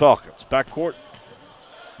to the Falcons. Backcourt.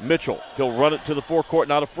 Mitchell, he'll run it to the forecourt,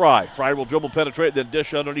 now to Fry. Fry will dribble penetrate, then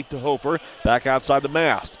dish underneath to Hofer. Back outside the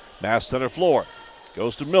Mast. Mast center floor.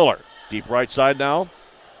 Goes to Miller. Deep right side now.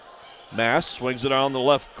 Mast swings it on the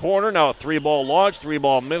left corner. Now a three-ball launch.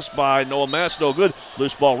 Three-ball missed by Noah Mast. No good.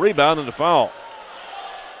 Loose ball rebound and a foul.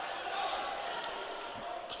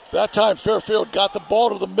 That time Fairfield got the ball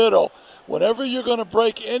to the middle. Whenever you're going to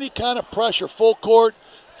break any kind of pressure, full court,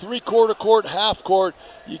 three-quarter court, half court,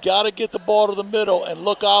 you got to get the ball to the middle and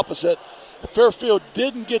look opposite. Fairfield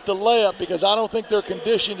didn't get the layup because I don't think they're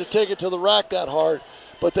conditioned to take it to the rack that hard,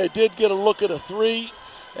 but they did get a look at a three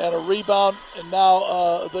and a rebound, and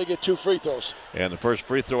now they get two free throws. And the first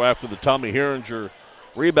free throw after the Tommy Herringer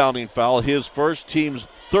rebounding foul, his first, team's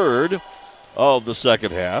third of the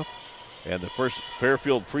second half. And the first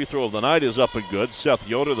Fairfield free throw of the night is up and good. Seth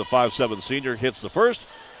Yoder, the 5'7 senior, hits the first,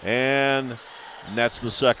 and nets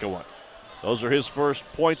the second one. Those are his first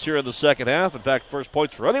points here in the second half. In fact, first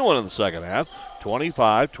points for anyone in the second half.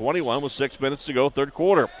 25-21 with 6 minutes to go, third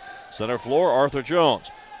quarter. Center floor, Arthur Jones.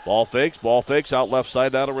 Ball fakes, out left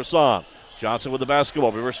side down to Rasan. Johnson with the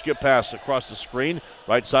basketball. Reverse skip pass across the screen.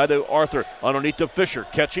 Right side to Arthur. Underneath to Fisher.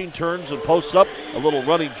 Catching, turns, and posts up. A little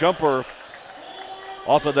running jumper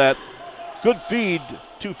off of that. Good feed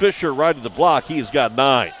to Fisher right at the block. He's got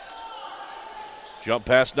 9. Jump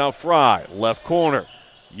pass now Fry. Left corner.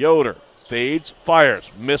 Yoder fades, fires.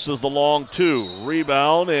 Misses the long 2.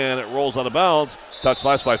 Rebound, and it rolls out of bounds. Touch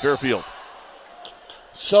last by Fairfield.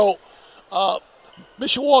 So,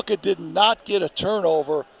 Mishawaka did not get a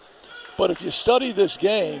turnover, but if you study this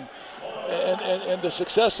game and the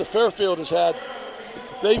success that Fairfield has had,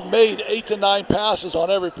 they've made 8 to 9 passes on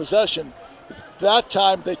every possession. That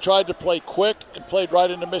time they tried to play quick and played right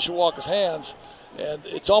into Mishawaka's hands, and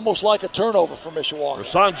it's almost like a turnover for Mishawaka.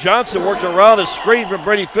 Rasan Johnson worked around a screen from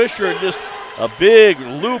Brady Fisher and just a big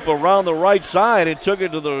loop around the right side and took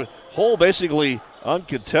it to the hole, basically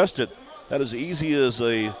uncontested. That is easy as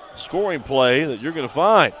a scoring play that you're going to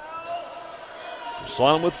find.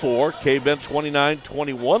 Rasan with 4. K-Ben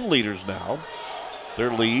 29-21 leaders now.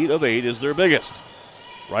 Their lead of 8 is their biggest.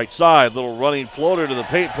 Right side, little running floater to the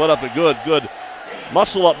paint, put up a good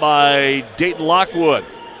muscle up by Dayton Lockwood.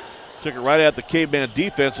 Took it right at the K-Ben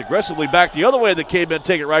defense, aggressively back the other way. The K-Ben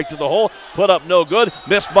take it right to the hole, put up no good.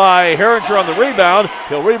 Missed by Herringer on the rebound.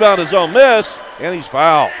 He'll rebound his own miss, and he's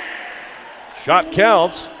fouled. Shot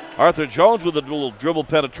counts. Arthur Jones with a little dribble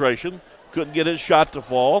penetration. Couldn't get his shot to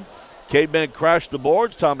fall. K-Ben crashed the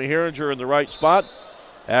boards. Tommy Herringer in the right spot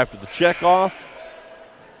after the check off.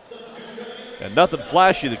 And nothing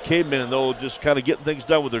flashy. The K-Men, though, just kind of getting things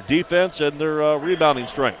done with their defense and their rebounding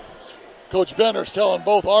strength. Coach Bender's telling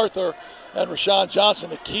both Arthur and Rashawn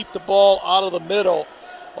Johnson to keep the ball out of the middle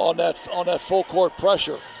on that full court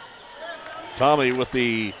pressure. Tommy with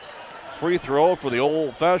the free throw for the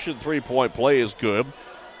old-fashioned three-point play is good.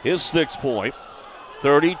 His 6th point.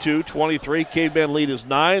 32-23. K-Ben lead is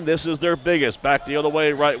 9. This is their biggest. Back the other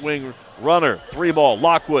way, right wing runner. 3-ball.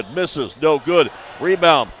 Lockwood misses. No good.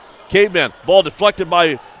 Rebound. K-Ben. Ball deflected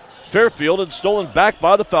by Fairfield and stolen back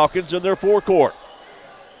by the Falcons in their forecourt.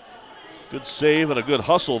 Good save and a good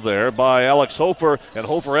hustle there by Alex Hofer, and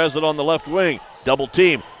Hofer has it on the left wing. Double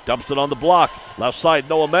team. Dumps it on the block. Left side,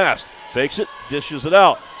 Noah Mast. Fakes it, dishes it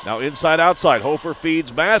out. Now inside, outside. Hofer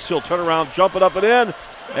feeds Mast. He'll turn around, jump it up and in,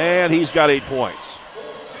 and he's got 8 points.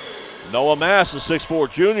 Noah Mast, the 6'4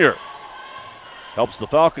 junior, helps the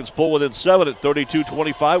Falcons pull within 7 at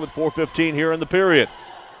 32-25 with 4:15 here in the period.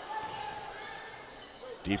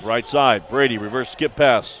 Deep right side. Brady reverse skip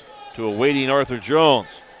pass to a waiting Arthur Jones.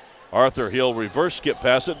 Arthur, he'll reverse skip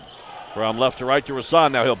pass it from left to right to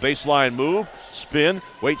Rasan. Now he'll baseline move, spin,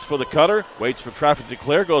 waits for the cutter, waits for traffic to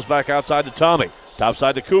clear, goes back outside to Tommy. Top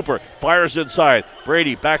side to Cooper, fires inside.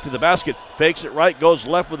 Brady back to the basket, fakes it right, goes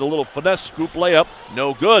left with a little finesse scoop layup.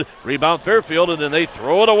 No good. Rebound Fairfield, and then they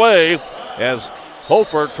throw it away as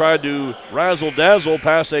Hofer tried to razzle-dazzle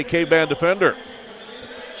past a K-Band defender.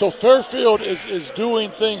 So Fairfield is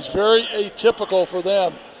doing things very atypical for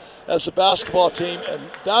them as a basketball team, and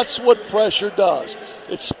that's what pressure does.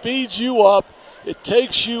 It speeds you up. It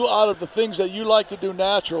takes you out of the things that you like to do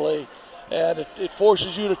naturally, and it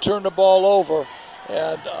forces you to turn the ball over.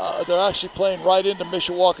 And they're actually playing right into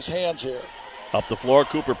Mishawaka's hands here. Up the floor,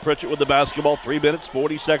 Cooper Pritchett with the basketball. 3 minutes,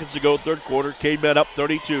 40 seconds to go, third quarter. K-Men up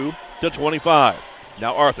 32-25.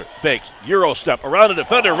 Now Arthur fakes, Euro step around the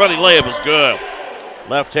defender, running layup is good.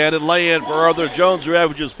 Left-handed lay-in for Arthur Jones, who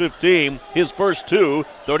averages 15. His first two,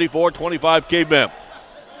 34-25 K-Men.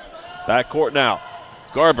 Backcourt now.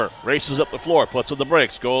 Garber races up the floor, puts on the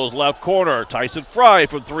brakes, goes left corner. Tyson Fry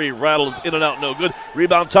from three, rattles in and out, no good.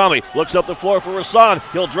 Rebound Tommy, looks up the floor for Rasan.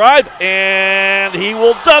 He'll drive, and he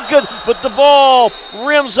will dunk it, but the ball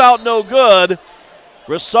rims out, no good.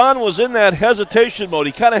 Rasan was in that hesitation mode.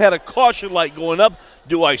 He kind of had a caution light going up.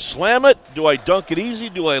 Do I slam it? Do I dunk it easy?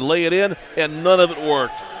 Do I lay it in? And none of it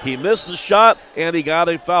worked. He missed the shot, and he got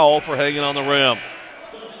a foul for hanging on the rim.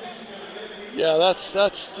 Yeah, that's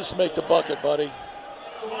just make the bucket, buddy.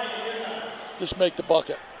 Just make the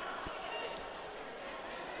bucket.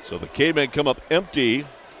 So the K-Men come up empty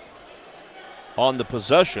on the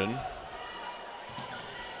possession.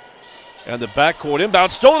 And the backcourt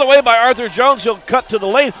inbound, stolen away by Arthur Jones. He'll cut to the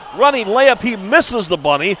lane. Running layup, he misses the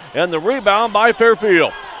bunny. And the rebound by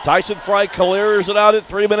Fairfield. Tyson Fry clears it out at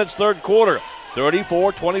 3 minutes, third quarter.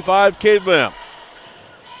 34-25 K-Men.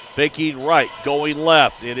 Faking right, going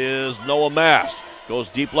left. It is Noah Mast. Goes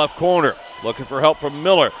deep left corner. Looking for help from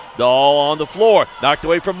Miller. Dahl on the floor. Knocked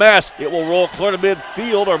away from Mast. It will roll clear to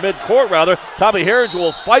midfield, or midcourt rather. Tommy Herringer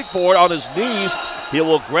will fight for it on his knees. He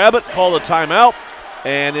will grab it, call the timeout.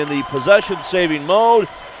 And in the possession-saving mode,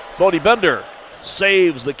 Bodie Bender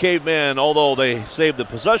saves the Caveman. Although they saved the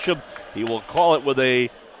possession, he will call it with a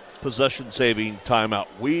possession-saving timeout.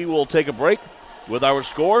 We will take a break with our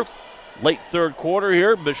score. Late third quarter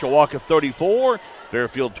here, Mishawaka 34,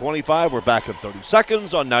 Fairfield 25. We're back in 30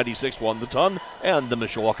 seconds on 96.1 The Ton and the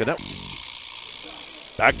Mishawaka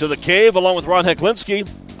Network. Back to the Cave along with Ron Heklinski.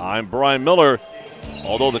 I'm Brian Miller.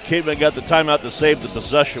 Although the Cavemen got the timeout to save the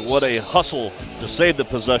possession, what a hustle to save the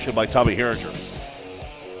possession by Tommy Herringer.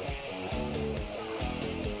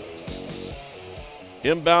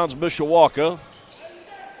 Inbounds Mishawaka.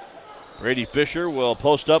 Brady Fisher will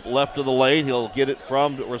post up left of the lane. He'll get it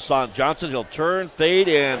from Rasan Johnson. He'll turn, fade,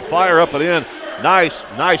 and fire up and in.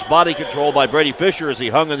 Nice body control by Brady Fisher as he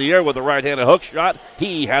hung in the air with a right-handed hook shot.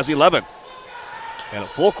 He has 11. And a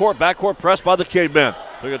full court, backcourt press by the Cavemen.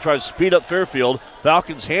 They're going to try to speed up Fairfield.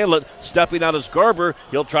 Falcons handle it. Stepping out is Garber.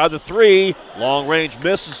 He'll try the three. Long range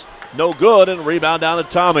misses. No good. And rebound down to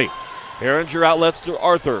Tommy. Herringer outlets to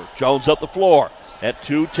Arthur. Jones up the floor. At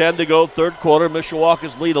 2:10 to go, third quarter.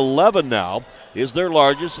 Mishawaka's lead 11 now is their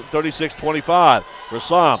largest at 36-25.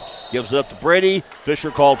 Rasan gives it up to Brady.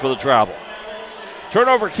 Fisher called for the travel.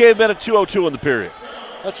 Turnover Cavemen at 2:02 in the period.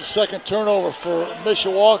 That's the second turnover for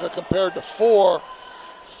Mishawaka compared to 4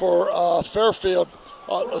 for Fairfield.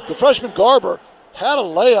 The freshman Garber had a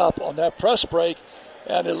layup on that press break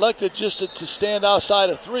and elected just to stand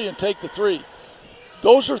outside of three and take the three.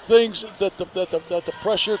 Those are things that the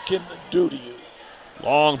pressure can do to you.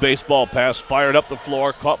 Long baseball pass fired up the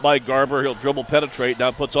floor, caught by Garber. He'll dribble, penetrate, now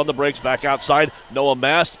puts on the brakes, back outside. Noah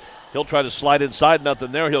Mast, he'll try to slide inside,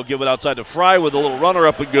 nothing there. He'll give it outside to Fry with a little runner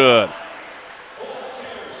up and good.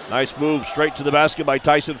 Nice move straight to the basket by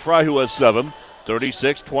Tyson Fry, who has 7.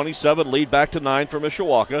 36-27, lead back to 9 for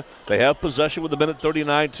Mishawaka. They have possession with a minute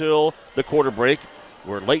 39 till the quarter break.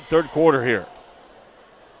 We're late third quarter here.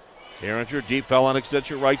 Herringer, deep foul on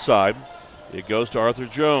extension right side. It goes to Arthur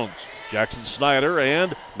Jones. Jackson Snyder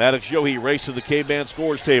and Maddox Yohe race to the K-Man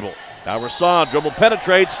scores table. Now Rasan dribble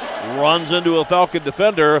penetrates, runs into a Falcon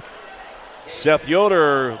defender. Seth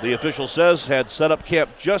Yoder, the official says, had set up camp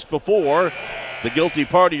just before the guilty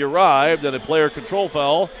party arrived, and a player control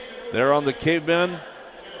foul there on the Cavemen.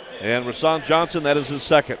 And Rasan Johnson, that is his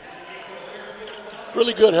second.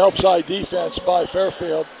 Really good help side defense by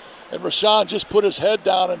Fairfield. And Rasan just put his head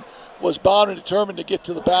down and was bound and determined to get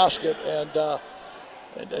to the basket, and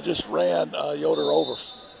just ran Yoder over.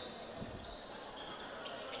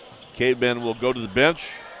 Cavemen will go to the bench.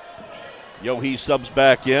 Yohe subs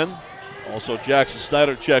back in. Also, Jackson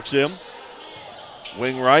Snyder checks in.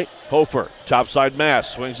 Wing right, Hofer. Topside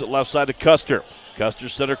Mast. Swings it left side to Custer. Custer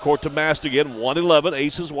center court to Mast again. 1-11.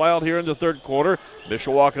 Aces wild here in the third quarter.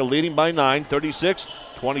 Mishawaka leading by 9,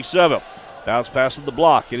 36-27. Bounce pass in the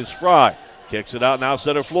block. It is Fry. Kicks it out now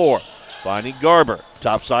center floor. Finding Garber.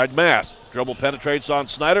 Topside Mast. Dribble penetrates on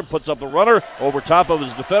Snyder. Puts up the runner. Over top of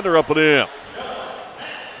his defender. Up and in.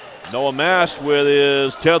 Noah Mast with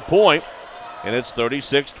his 10th point. And it's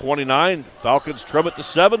 36-29. Falcons trim it to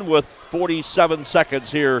 7 with 47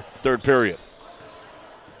 seconds here, third period.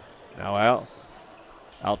 Now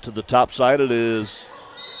out to the top side it is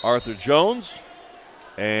Arthur Jones.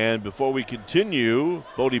 And before we continue,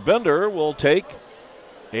 Bodie Bender will take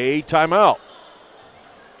a timeout.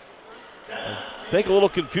 I think a little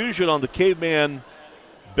confusion on the Caveman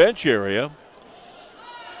bench area.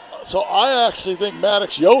 So I actually think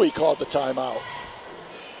Maddox Yohe called the timeout.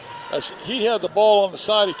 As he had the ball on the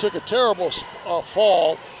side, he took a terrible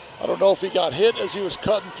fall. I don't know if he got hit as he was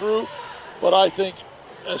cutting through, but I think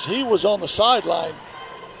as he was on the sideline,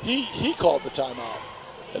 he called the timeout.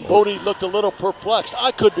 And Bodie looked a little perplexed.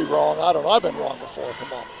 I could be wrong. I don't know. I've been wrong before.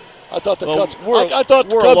 Come on. I thought the Cubs. We're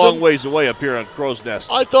a long ways away up here on Crow's Nest.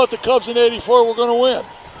 I thought the Cubs in '84 were going to win.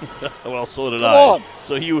 Well, so did Come I. on.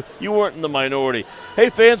 So you weren't in the minority. Hey,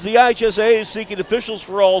 fans, the IHSA is seeking officials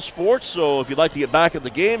for all sports. So if you'd like to get back in the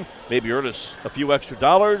game, maybe earn us a few extra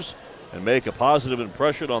dollars and make a positive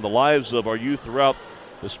impression on the lives of our youth throughout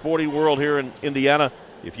the sporting world here in Indiana.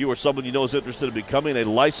 If you or someone you know is interested in becoming a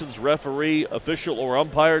licensed referee, official, or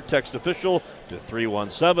umpire, text official to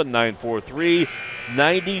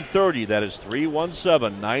 317-943-9030. That is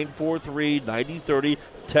 317-943-9030.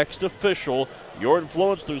 Text official. Your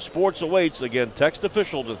influence through sports awaits. Again, text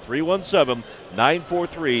official to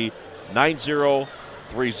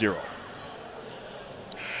 317-943-9030.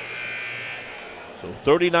 So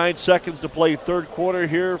 39 seconds to play third quarter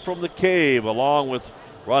here from the Cave, along with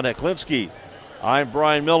Ron Heklinski. I'm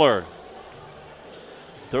Brian Miller.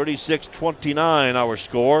 36-29 our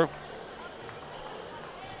score.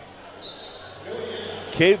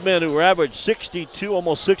 Cavemen, who average 62,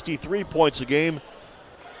 almost 63 points a game,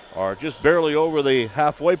 are just barely over the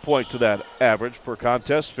halfway point to that average per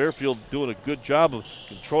contest. Fairfield doing a good job of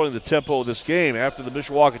controlling the tempo of this game. After the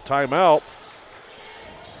Mishawaka timeout,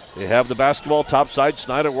 they have the basketball topside.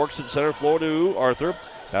 Snyder works at center floor to Arthur.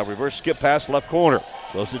 Now reverse skip pass left corner.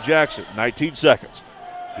 Goes to Jackson. 19 seconds.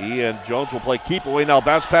 He and Jones will play keep away now.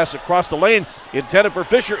 Bounce pass across the lane. Intended for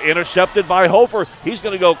Fisher. Intercepted by Hofer. He's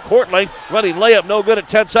going to go court length. Running layup. No good at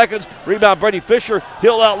 10 seconds. Rebound Brady Fisher.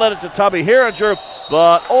 He'll outlet it to Tommy Herringer.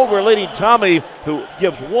 But overleading Tommy, who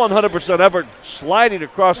gives 100% effort, sliding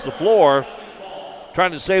across the floor,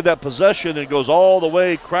 trying to save that possession, and goes all the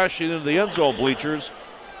way crashing into the end zone bleachers.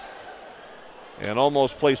 And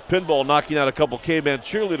almost plays pinball, knocking out a couple Caveman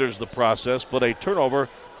cheerleaders in the process, but a turnover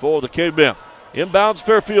for the Cavemen. Inbounds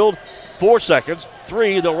Fairfield, 4 seconds.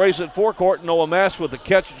 3, they'll race it forecourt. Noah Mast with the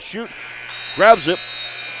catch and shoot. Grabs it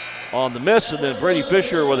on the miss, and then Brady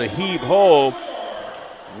Fisher with a heave-ho.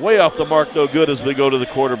 Way off the mark, no good as we go to the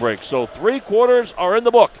quarter break. So 3 quarters are in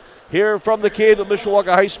the book here from the Cave at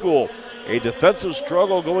Mishawaka High School. A defensive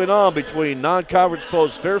struggle going on between non-conference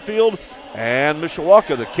foes Fairfield and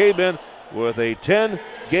Mishawaka. The Cavemen with a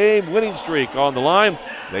 10-game winning streak on the line.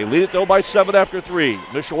 They lead it, though, by 7 after 3.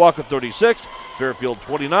 Mishawaka 36, Fairfield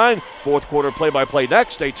 29. Fourth quarter play-by-play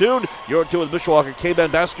next. Stay tuned. You're tuned with Mishawaka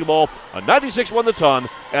Caveman basketball on 96.1 The Ton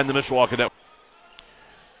and the Mishawaka Network.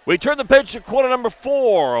 We turn the page to quarter number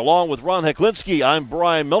 4. Along with Ron Heklinski, I'm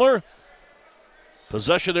Brian Miller.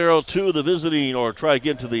 Possession arrow to the visiting, or try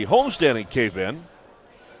again to the homestanding Cavemen.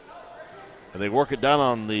 And they work it down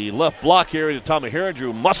on the left block area to Tommy Herringer,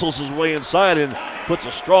 who muscles his way inside and puts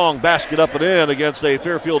a strong basket up and in against a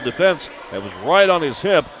Fairfield defense that was right on his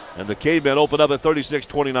hip. And the Cavemen open up a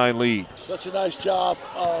 36-29 lead. That's a nice job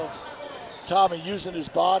of Tommy using his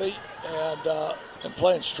body and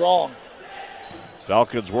playing strong.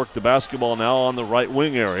 Falcons work the basketball now on the right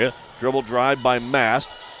wing area. Dribble drive by Mast.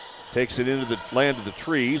 Takes it into the land of the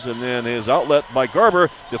trees, and then his outlet by Garber,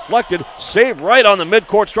 deflected, saved right on the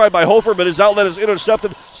midcourt stride by Hofer, but his outlet is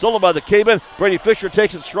intercepted, stolen by the Cavemen. Brady Fisher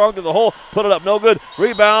takes it strong to the hole, put it up, no good.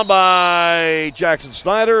 Rebound by Jackson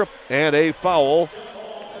Snyder, and a foul.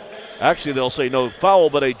 Actually, they'll say no foul,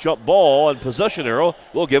 but a jump ball, and possession arrow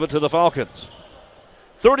will give it to the Falcons.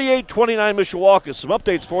 38-29 Mishawaka. Some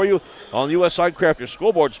updates for you on the U.S. Sidecrafter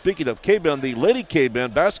scoreboard. Speaking of Cavemen, the Lady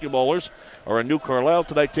Cavemen basketballers are in New Carlisle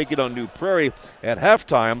tonight, taking on New Prairie at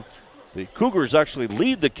halftime. The Cougars actually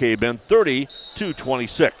lead the Cavemen 30-26.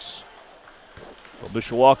 So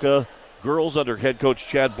Mishawaka girls under head coach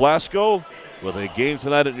Chad Blasco with a game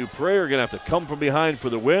tonight at New Prairie, are going to have to come from behind for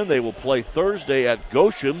the win. They will play Thursday at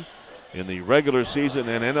Goshen in the regular season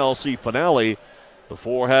and NLC finale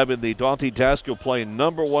before having the daunting task of playing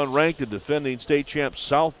number 1 ranked and defending state champ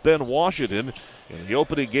South Bend, Washington in the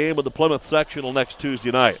opening game of the Plymouth sectional next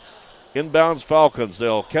Tuesday night. Inbounds Falcons.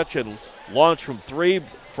 They'll catch and launch from 3.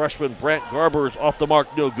 Freshman Brant Garber is off the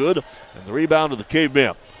mark, no good. And the rebound to the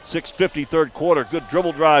Caveman. 6:50 third quarter. Good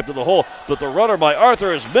dribble drive to the hole, but the runner by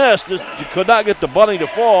Arthur is missed. He could not get the bunny to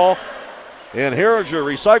fall. And Herringer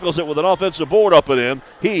recycles it with an offensive board up and in.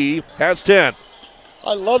 He has 10.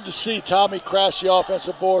 I love to see Tommy crash the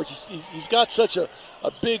offensive boards. He's got such a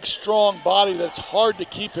big, strong body that's hard to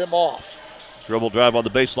keep him off. Dribble drive on the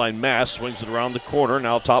baseline. Mast swings it around the corner.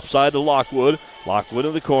 Now top side to Lockwood. Lockwood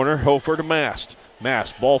in the corner. Hofer to Mast.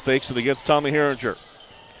 Mast ball fakes it against Tommy Herringer.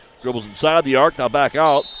 Dribbles inside the arc. Now back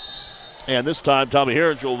out. And this time Tommy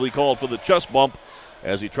Herringer will be called for the chest bump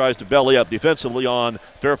as he tries to belly up defensively on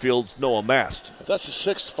Fairfield's Noah Mast. That's the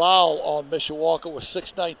 6th foul on Mishawaka with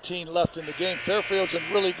 6:19 left in the game. Fairfield's in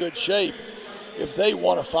really good shape if they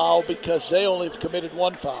want a foul because they only have committed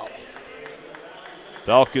 1 foul.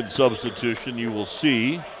 Falcon substitution, you will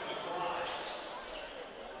see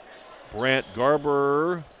Brant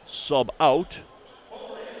Garber sub out.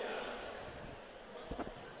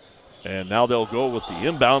 And now they'll go with the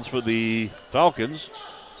inbounds for the Falcons.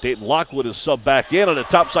 Dayton Lockwood is sub back in, and a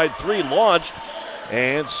topside 3 launched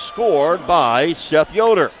and scored by Seth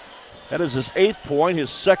Yoder. That is his 8th point, his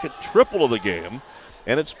 2nd triple of the game.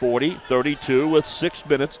 And it's 40-32 with 6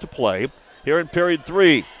 minutes to play here in period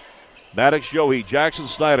 3. Maddox Yohe, Jackson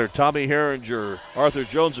Snyder, Tommy Herringer, Arthur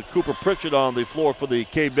Jones, and Cooper Pritchett on the floor for the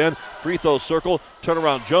Cavemen. Free throw circle,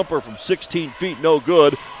 turnaround jumper from 16 feet, no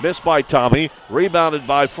good. Missed by Tommy, rebounded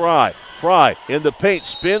by Fry. Fry in the paint,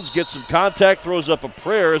 spins, gets some contact, throws up a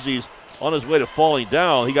prayer as he's on his way to falling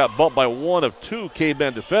down. He got bumped by 1 of 2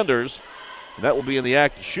 Cavemen defenders. And that will be in the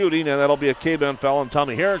act of shooting, and that'll be a Caveman foul on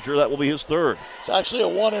Tommy Herringer. That will be his 3rd. It's actually a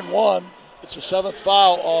 1-and-1. It's a 7th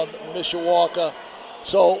foul on Mishawaka.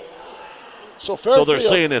 So Fairfield, they're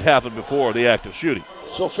saying it happened before the act of shooting.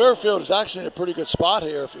 So Fairfield is actually in a pretty good spot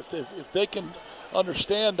here. If they can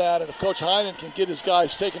understand that, and if Coach Heinen can get his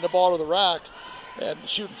guys taking the ball to the rack and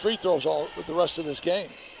shooting free throws all the rest of this game.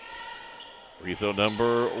 Free throw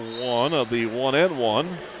number 1 of the 1-and-1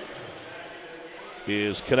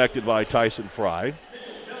 is connected by Tyson Fry.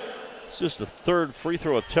 It's just the 3rd free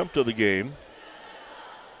throw attempt of the game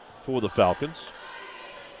for the Falcons,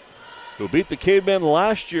 who beat the Cavemen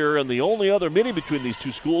last year in the only other meeting between these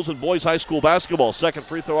two schools in boys high school basketball. 2nd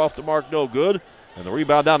free throw off the mark, no good. And the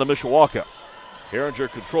rebound down to Mishawaka.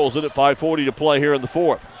 Herringer controls it at 5:40 to play here in the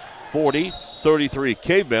 4th. 40-33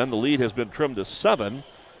 Cavemen. The lead has been trimmed to 7.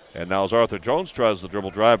 And now as Arthur Jones tries the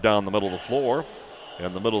dribble drive down the middle of the floor.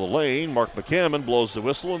 In the middle of the lane, Mark McCammon blows the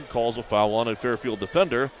whistle and calls a foul on a Fairfield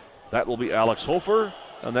defender. That will be Alex Hofer,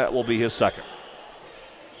 and that will be his 2nd.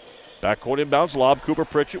 Backcourt inbounds lob. Cooper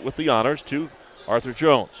Pritchett with the honors to Arthur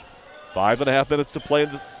Jones. 5.5 minutes to play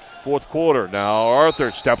in the 4th quarter. Now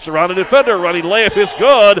Arthur steps around a defender. Running layup is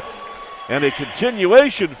good. And a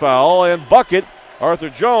continuation foul and bucket. Arthur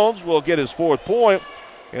Jones will get his 4th point,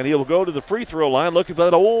 and he'll go to the free throw line looking for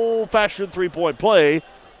that old-fashioned 3-point play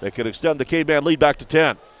that could extend the K-Man lead back to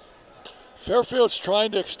 10. Fairfield's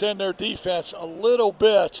trying to extend their defense a little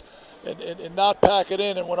bit and not pack it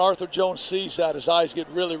in. And when Arthur Jones sees that, his eyes get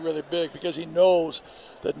really, really big because he knows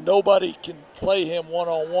that nobody can play him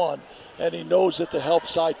one-on-one, and he knows that the help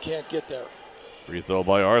side can't get there. Free throw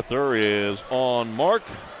by Arthur is on mark.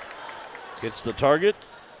 Hits the target,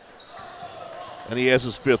 and he has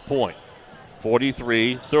his 5th point.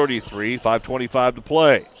 43-33, 5:25 to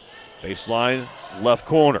play. Baseline, left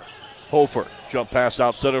corner. Hofer, jump pass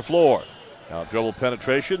out center floor. Now dribble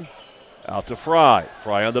penetration. Out to Fry.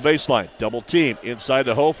 Fry on the baseline. Double team. Inside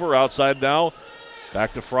to Hofer. Outside now.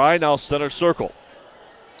 Back to Fry. Now center circle.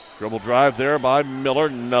 Dribble drive there by Miller.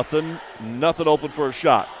 Nothing open for a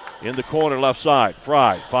shot. In the corner left side.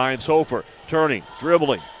 Fry finds Hofer. Turning.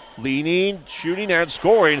 Dribbling. Leaning. Shooting and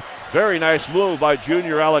scoring. Very nice move by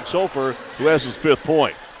junior Alex Hofer, who has his 5th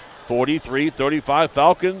point. 43-35.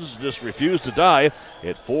 Falcons just refuse to die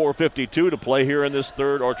at 4:52 to play here in this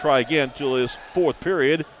 3rd, or try again till this 4th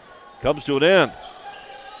period comes to an end.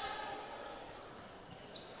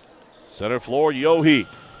 Center floor, Yohe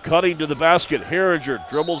cutting to the basket. Herringer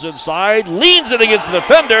dribbles inside, leans it against the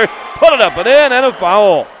defender, put it up and in, and a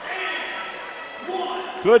foul.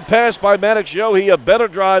 Good pass by Maddox Yohe, a better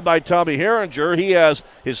drive by Tommy Herringer. He has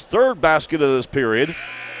his 3rd basket of this period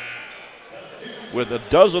with a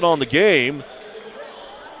dozen on the game.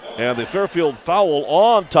 And the Fairfield foul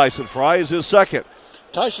on Tyson Fry is his 2nd.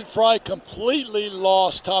 Tyson Fry completely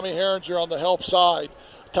lost Tommy Herringer on the help side.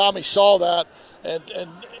 Tommy saw that and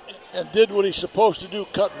did what he's supposed to do,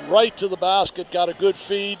 cut right to the basket, got a good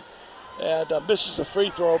feed, and misses the free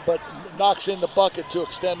throw, but knocks in the bucket to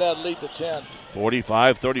extend that lead to 10.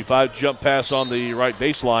 45-35 jump pass on the right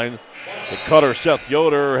baseline. The cutter, Seth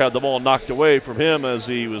Yoder, had the ball knocked away from him as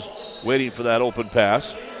he was waiting for that open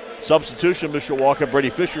pass. Substitution, Mishawaka.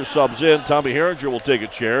 Brady Fisher subs in. Tommy Herringer will take a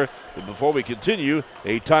chair. But before we continue,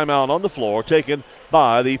 a timeout on the floor taken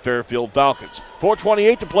by the Fairfield Falcons.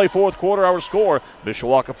 4:28 to play fourth quarter. Our score,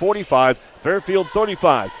 Mishawaka 45, Fairfield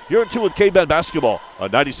 35. You're in two with K-Ben basketball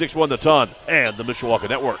on 96.1 The Ton and the Mishawaka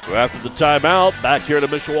Network. So after the timeout, back here to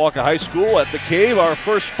Mishawaka High School at the Cave. Our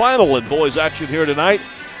first final in boys action here tonight.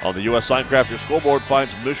 On the U.S. Signcrafter scoreboard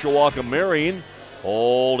finds Mishawaka Marion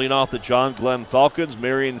holding off the John Glenn Falcons.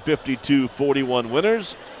 Marion 52-41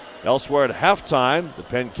 winners. Elsewhere at halftime, the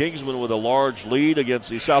Penn Kingsmen with a large lead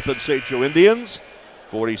against the South Bend St. Joe Indians,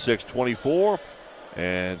 46-24.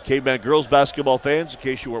 And K-Ben girls basketball fans, in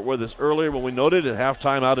case you weren't with us earlier when we noted, at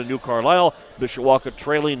halftime out in New Carlisle, Mishawaka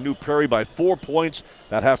trailing New Prairie by 4 points.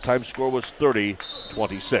 That halftime score was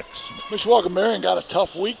 30-26. Mishawaka Marion got a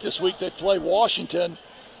tough week this week. They play Washington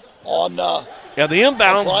on and the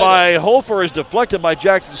inbounds by Hofer is deflected by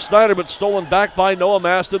Jackson Snyder, but stolen back by Noah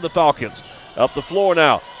Maston, the Falcons. Up the floor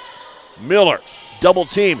now. Miller, double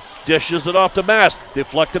team, dishes it off to Mast.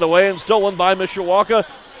 Deflected away and stolen by Mishawaka.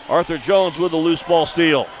 Arthur Jones with a loose ball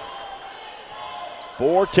steal.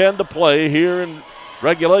 4:10 to play here in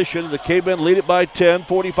regulation. The K-Ben lead it by 10,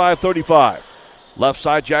 45-35. Left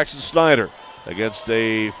side, Jackson Snyder against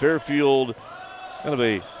a Fairfield kind of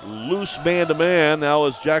a loose man-to-man. Now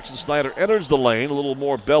as Jackson Snyder enters the lane, a little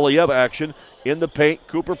more belly-up action in the paint.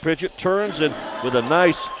 Cooper Pritchett turns and with a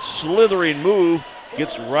nice slithering move,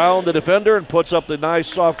 gets round the defender and puts up the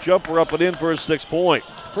nice soft jumper up and in for his 6 point.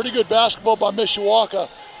 Pretty good basketball by Mishawaka.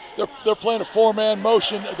 They're playing a four-man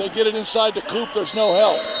motion. They get it inside the Coop. There's no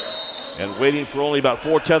help. And waiting for only about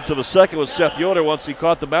 4/10 of a second was Seth Yoder once he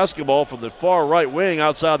caught the basketball from the far right wing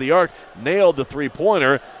outside the arc, nailed the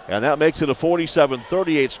three-pointer, and that makes it a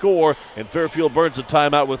 47-38 score, and Fairfield burns a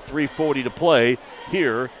timeout with 3:40 to play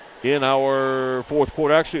here in our fourth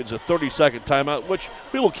quarter. Actually, it's a 30-second timeout, which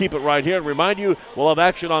we will keep it right here and remind you we'll have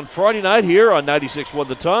action on Friday night here on 96.1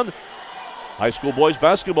 The Ton. High school boys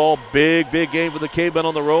basketball, big game for the K-Ben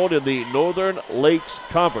on the road in the Northern Lakes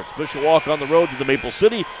Conference. Mishawaka on the road to the Maple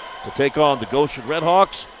City to take on the Goshen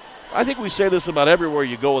Redhawks. I think we say this about everywhere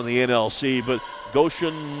you go in the NLC, but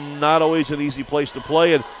Goshen, not always an easy place to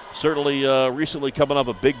play, and certainly recently coming off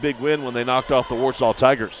a big win when they knocked off the Warsaw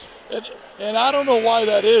Tigers. And I don't know why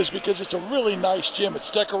that is, because it's a really nice gym.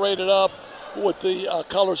 It's decorated up with the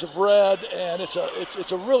colors of red, and it's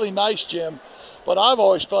a really nice gym. But I've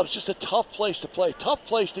always felt it's just a tough place to play, tough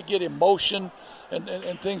place to get emotion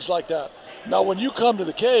and things like that. Now, when you come to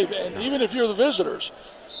the Cave, and even if you're the visitors,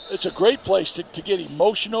 it's a great place to get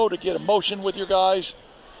emotional, to get emotion with your guys.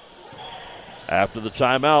 After the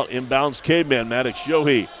timeout, inbounds K-Ben, Maddox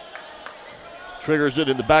Yohe triggers it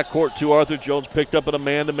in the backcourt to Arthur Jones, picked up in a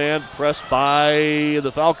man-to-man press by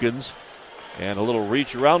the Falcons, and a little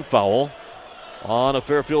reach-around foul on a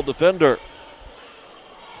Fairfield defender.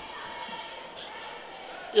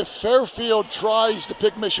 If Fairfield tries to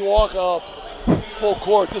pick Mishawaka up full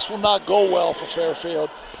court, this will not go well for Fairfield,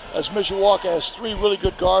 as Mishawaka has three really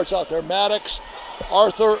good guards out there, Maddox,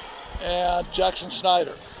 Arthur, and Jackson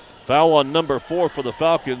Snyder. Foul on number 4 for the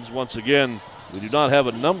Falcons. Once again, we do not have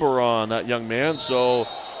a number on that young man, so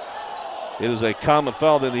it is a common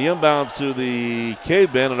foul. Then the inbounds to the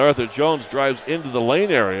K-Ben, and Arthur Jones drives into the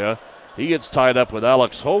lane area. He gets tied up with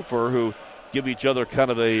Alex Hofer, who give each other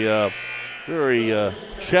kind of a very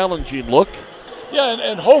challenging look. Yeah,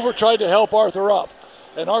 and Hofer tried to help Arthur up,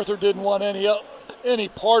 and Arthur didn't want any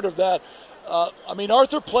part of that.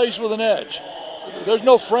 Arthur plays with an edge. There's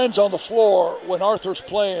no friends on the floor when Arthur's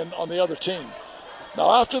playing on the other team.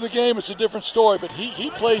 Now, after the game, it's a different story, but he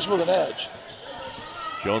plays with an edge.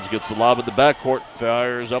 Jones gets the lob at the backcourt,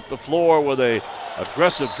 fires up the floor with a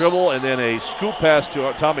aggressive dribble, and then a scoop pass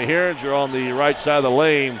to Tommy Herringer on the right side of the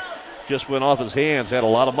lane. Just went off his hands. Had a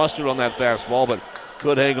lot of mustard on that fastball, but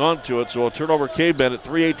could hang on to it. So a turnover K-Ben at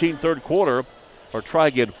 3:18 third quarter, or try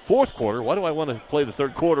again fourth quarter. Why do I want to play the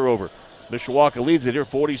third quarter over? Mishawaka leads it here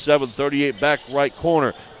 47-38 back right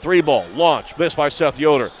corner. Three ball, launch, missed by Seth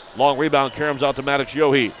Yoder. Long rebound, caroms out to Maddox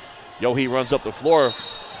Yohe. Yohe runs up the floor,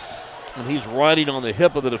 and he's riding on the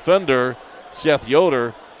hip of the defender, Seth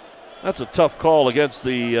Yoder. That's a tough call against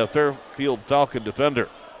the Fairfield Falcon defender.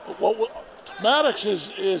 Well, Maddox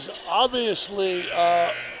is obviously,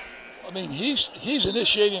 he's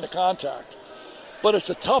initiating a contact. but it's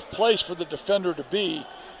a tough place for the defender to be,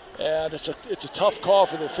 and it's a tough call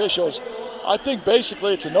for the officials. I think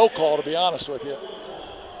basically it's a no call, to be honest with you.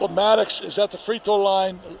 But Maddox is at the free throw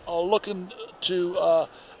line looking to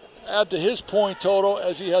add to his point total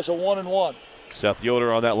as he has a 1-and-1. Seth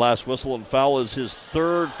Yoder on that last whistle, and foul is his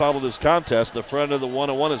third foul of this contest. The front of the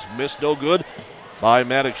 1-on-1 is missed, no good by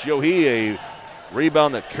Maddox Yohe. A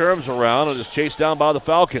rebound that curves around and is chased down by the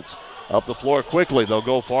Falcons. Up the floor quickly, they'll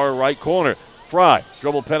go far right corner. Fry,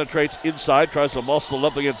 dribble penetrates inside, tries to muscle it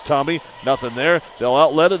up against Tommy. Nothing there. They'll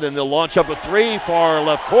outlet it, and they'll launch up a three, far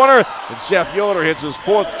left corner, and Seth Yoder hits his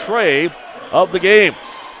fourth tray of the game.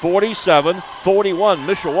 47-41.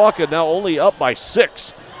 Mishawaka now only up by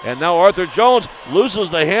 6. And now Arthur Jones loses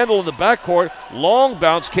the handle in the backcourt. Long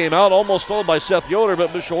bounce came out, almost stolen by Seth Yoder, but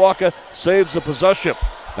Mishawaka saves the possession.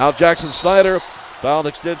 Now Jackson Snyder, foul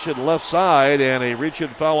extension left side, and a reach-in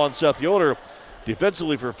foul on Seth Yoder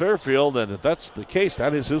defensively for Fairfield, and if that's the case,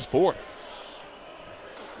 that is his fourth.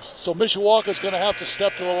 So Mishawaka's going to have to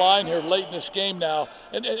step to the line here late in this game now,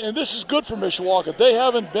 and this is good for Mishawaka. They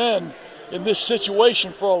haven't been in this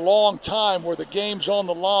situation for a long time where the game's on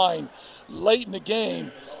the line late in the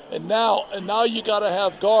game. And now you got to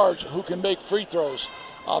have guards who can make free throws.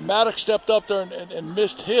 Maddox stepped up there and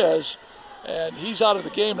missed his, and he's out of the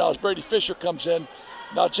game now as Brady Fisher comes in.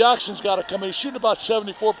 Now Jackson's got to come in. He's shooting about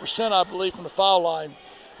 74%, I believe, from the foul line.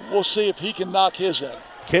 We'll see if he can knock his in.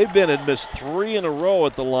 Cade Bennett missed 3 in a row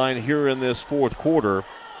at the line here in this fourth quarter.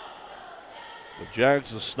 But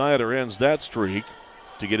Jackson Snyder ends that streak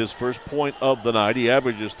to get his first point of the night. He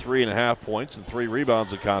averages 3.5 points and 3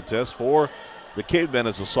 rebounds a contest for the Cavemen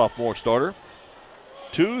as a sophomore starter.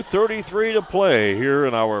 2:33 to play here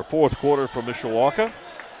in our fourth quarter for Mishawaka.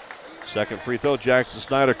 Second free throw, Jackson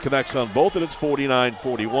Snyder connects on both, and it's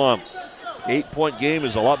 49-41. 8-point game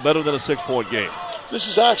is a lot better than a 6-point game. This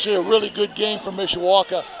is actually a really good game for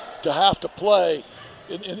Mishawaka to have to play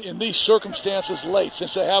in these circumstances late,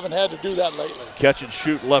 since they haven't had to do that lately. Catch and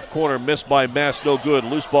shoot left corner, missed by Mass, no good.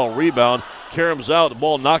 Loose ball rebound. Karams out, the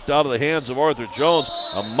ball knocked out of the hands of Arthur Jones.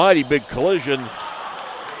 A mighty big collision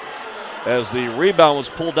as the rebound was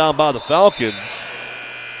pulled down by the Falcons.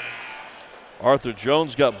 Arthur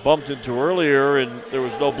Jones got bumped into earlier, and there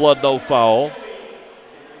was no blood, no foul.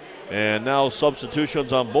 And now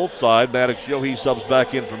substitutions on both sides. Maddox Yohe subs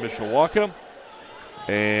back in for Mishawaka.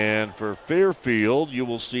 And for Fairfield, you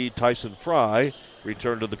will see Tyson Fry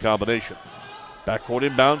return to the combination. Backcourt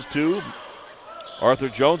inbounds to Arthur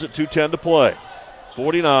Jones at 2:10 to play.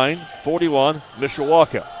 49-41,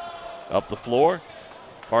 Mishawaka. Up the floor,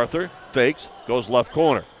 Arthur fakes, goes left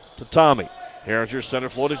corner to Tommy. Herringer center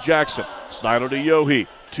floor to Jackson. Snyder to Yohe.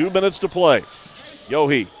 2 minutes to play.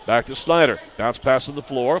 Yohe back to Snyder. Bounce pass to the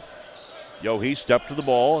floor. Yohe stepped to the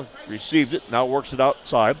ball, received it, now works it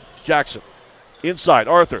outside. Jackson. Inside,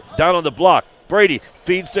 Arthur, down on the block. Brady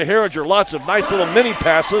feeds to Herringer. Lots of nice little mini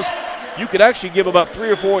passes. You could actually give about 3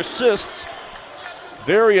 or 4 assists.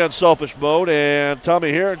 Very unselfish mode, and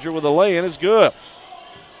Tommy Herringer with a lay-in is good.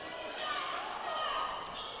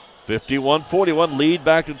 51-41, lead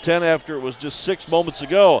back to 10 after it was just 6 moments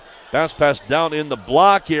ago. Bounce pass down in the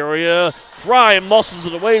block area. Fry muscles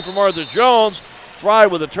it away from Arthur Jones. Fry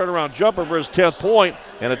with a turnaround jumper for his 10th point,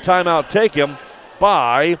 and a timeout taken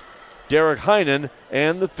by Derek Heinen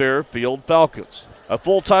and the Fairfield Falcons. A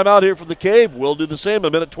full timeout here from the Cave. We'll do the same.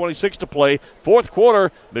 1:26 to play. Fourth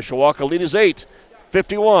quarter, Mishawaka lead is 8.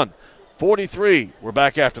 51-43. We're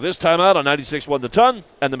back after this timeout on 96.1 The Ton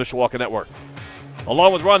and the Mishawaka Network.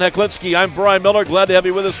 Along with Ron Heklinski, I'm Brian Miller. Glad to have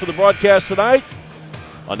you with us for the broadcast tonight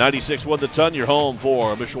on 96.1 The Ton, your home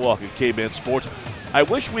for Mishawaka K-Man Sports. I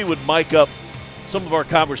wish we would mic up some of our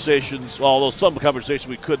conversations, although some conversations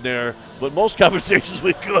we couldn't air, but most conversations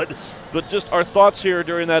we could. But just our thoughts here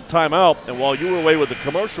during that timeout, and while you were away with the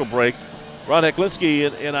commercial break, Ron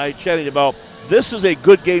Heklinski and I chatting about this is a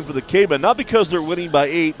good game for the Cavemen, not because they're winning by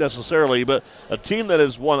 8 necessarily, but a team that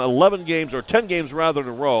has won 11 games, or 10 games rather in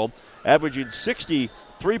a row, averaging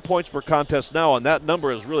 63 points per contest now, and that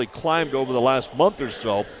number has really climbed over the last month or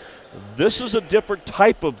so. This is a different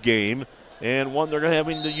type of game, and one they're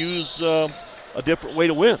having to use a different way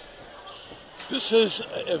to win. This is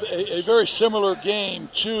a very similar game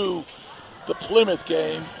to the Plymouth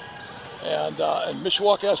game, and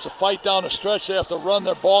Mishawaka has to fight down the stretch. They have to run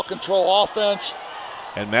their ball control offense.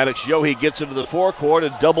 And Maddox Yohe gets into the forecourt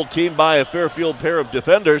and double teamed by a Fairfield pair of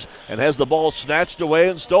defenders and has the ball snatched away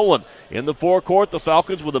and stolen. In the forecourt, the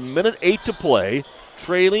Falcons with 1:08 to play,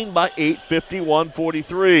 trailing by 8,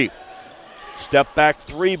 51-43. Step back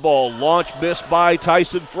 3 ball, launch missed by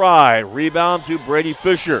Tyson Fry. Rebound to Brady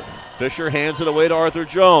Fisher. Fisher hands it away to Arthur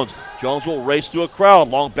Jones. Jones will race through a crowd.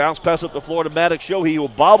 Long bounce pass up the floor to Maddox Show. He will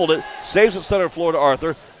bobble it. Saves it center floor to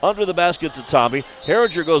Arthur. Under the basket to Tommy.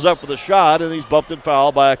 Herringer goes up for the shot, and he's bumped and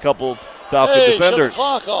fouled by a couple of Falcon defenders. Shut the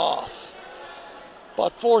clock off.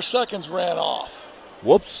 About 4 seconds ran off.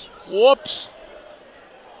 Whoops.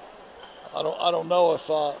 I don't know if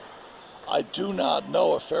I do not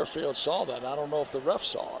know if Fairfield saw that. I don't know if the ref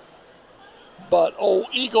saw it. But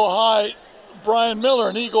Eagle High, Brian Miller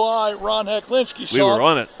and Eagle High, Ron Hecklinski saw it. We were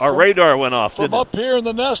on it. Our radar went off. From up here in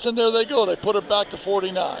the nest, and there they go. They put it back to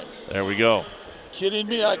 49. There we go. Kidding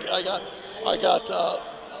me? I'm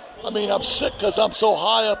sick because I'm so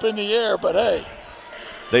high up in the air, but hey.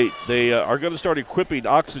 They are going to start equipping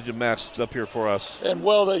oxygen masks up here for us. And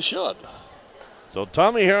well, they should. So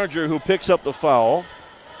Tommy Herringer, who picks up the foul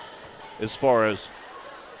as far as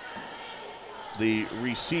the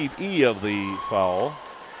receive-e of the foul.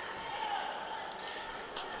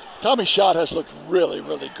 Tommy's shot has looked really,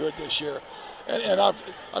 really good this year. And I've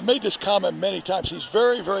made this comment many times. He's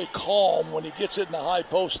very, very calm when he gets it in the high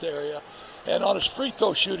post area. And on his free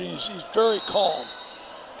throw shooting, he's very calm.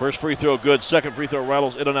 First free throw good. Second free throw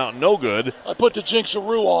rattles in and out, no good. I put the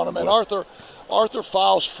jinxaroo on him, and Arthur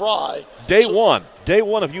fouls Fry. Day one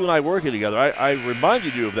of you and I working together, I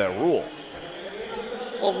reminded you of that rule.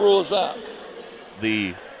 What rule is that?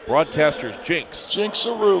 The broadcaster's jinx.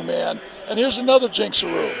 Jinxaroo, man. And here's another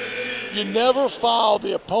jinxaroo. You never foul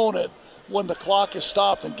the opponent when the clock is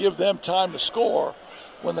stopped and give them time to score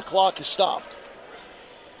when the clock is stopped.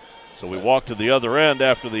 So we walk to the other end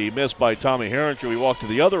after the miss by Tommy Herringer. We walk to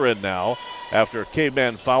the other end now after a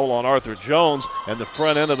caveman foul on Arthur Jones and the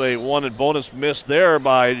front end of a one and bonus miss there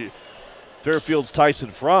by Fairfield's Tyson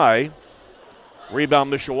Fry.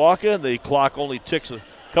 Rebound Mishawaka. The clock only ticks a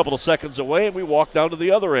couple of seconds away, and we walk down to the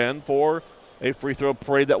other end for a free throw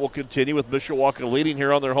parade that will continue with Mishawaka leading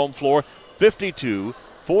here on their home floor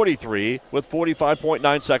 52-43 with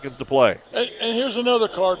 45.9 seconds to play. And here's another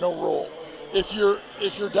cardinal rule. If you're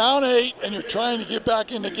down 8 and you're trying to get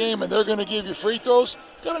back in the game and they're going to give you free throws,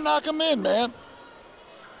 got to knock them in, man.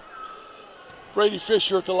 Brady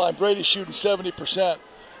Fisher at the line. Brady's shooting 70%.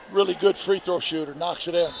 Really good free throw shooter. Knocks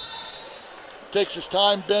it in. Takes his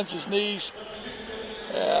time, bends his knees,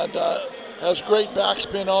 and has great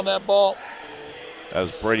backspin on that ball.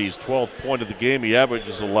 As Brady's 12th point of the game, he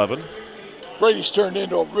averages 11. Brady's turned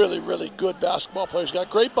into a really, really good basketball player. He's got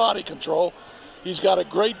great body control. He's got a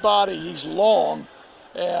great body. He's long.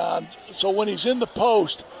 And so when he's in the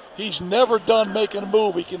post, he's never done making a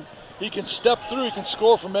move. He can step through. He can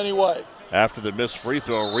score from any way. After the missed free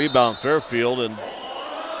throw, rebound Fairfield, and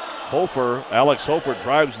Alex Hofer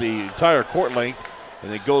drives the entire court length,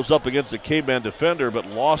 and it goes up against the caveman defender, but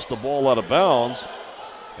lost the ball out of bounds.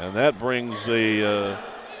 And that brings a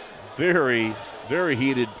very, very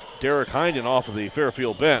heated Derek Hinden off of the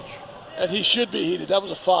Fairfield bench. And he should be heated. That was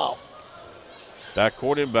a foul.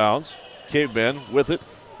 Backcourt inbounds. Caveman with it.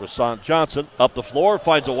 Rasan Johnson up the floor,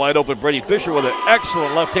 finds a wide open Brady Fisher with an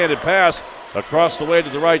excellent left-handed pass across the way to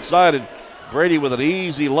the right side. And Brady with an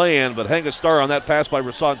easy lay-in, but hang a star on that pass by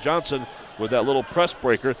Rasan Johnson with that little press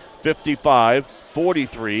breaker.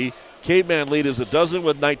 55-43. Caveman lead is a dozen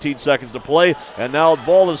with 19 seconds to play. And now the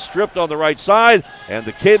ball is stripped on the right side, and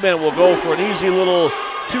the Caveman will go for an easy little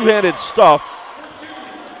two-handed stuff.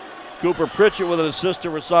 Cooper Pritchett with an assist to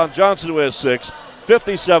Rasan Johnson, who has 6.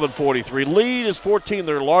 57-43. Lead is 14,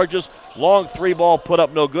 their largest. Long three ball put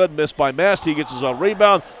up no good. Missed by Mast. He gets his own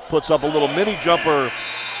rebound. Puts up a little mini jumper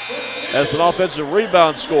as an offensive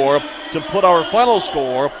rebound score to put our final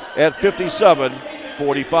score at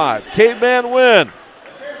 57-45. Caveman win.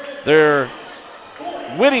 Their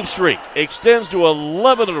winning streak extends to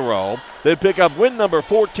 11 in a row. They pick up win number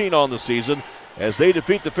 14 on the season as they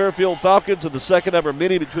defeat the Fairfield Falcons in the second ever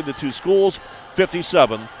mini between the two schools,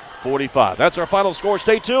 57-45. That's our final score.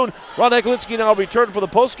 Stay tuned. Ron Hecklinski now return for the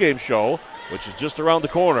postgame show, which is just around the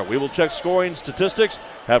corner. We will check scoring statistics,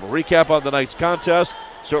 have a recap on tonight's contest,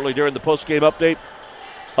 certainly during the postgame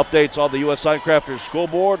updates on the U.S. Signcrafters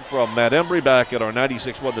scoreboard from Matt Embry back at our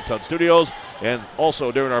 96.1 The Ton studios, and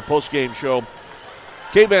also during our postgame show,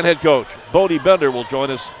 Caveman head coach Bodie Bender will join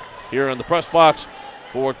us here in the press box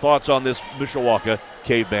for thoughts on this Mishawaka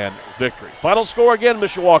Caveman victory. Final score again,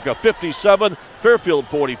 Mishawaka 57, Fairfield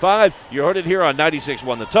 45. You heard it here on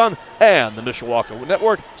 96.1 The Ton and the Mishawaka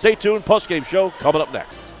Network. Stay tuned, postgame show coming up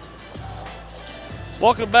next.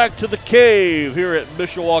 Welcome back to the Cave here at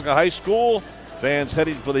Mishawaka High School. Fans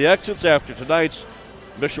heading for the exits after tonight's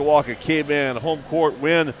Mishawaka Caveman home court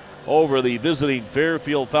win over the visiting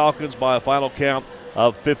Fairfield Falcons by a final count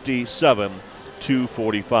of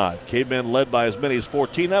 57-45. Cavemen led by as many as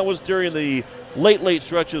 14. That was during the late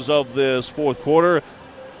stretches of this fourth quarter.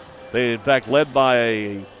 They, in fact, led by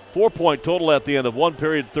a 4-point total at the end of one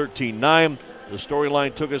period, 13-9. The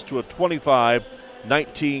storyline took us to a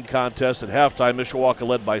 25-19 contest at halftime. Mishawaka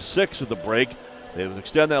led by 6 at the break. They would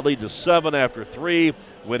extend that lead to 7 after 3,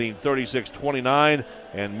 winning 36-29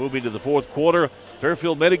 and moving to the fourth quarter.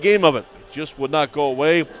 Fairfield made a game of it. It just would not go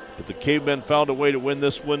away, but the Cavemen found a way to win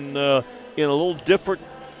this one in a little different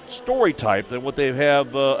story type than what they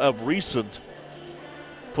have of recent,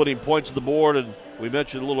 putting points on the board, and we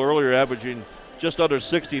mentioned a little earlier averaging just under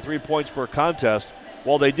 63 points per contest.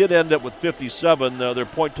 While they did end up with 57, their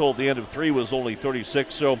point total at the end of 3 was only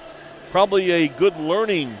 36, so probably a good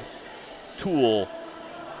learning tool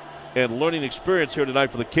and learning experience here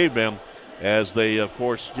tonight for the Cavemen as they, of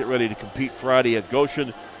course, get ready to compete Friday at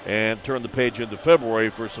Goshen and turn the page into February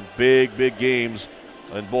for some big, big games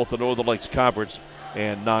in both the Northern Lakes Conference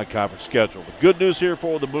and non-conference schedule. The good news here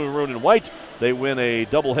for the Maroon and White, they win a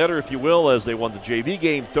doubleheader, if you will, as they won the JV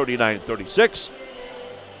game 39-36.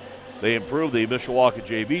 They improved the Mishawaka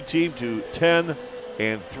JV team to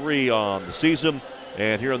 10-3 on the season.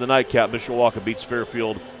 And here in the nightcap, Mishawaka beats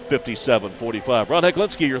Fairfield 57-45. Ron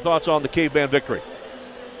Heklinski, your thoughts on the Caveman victory?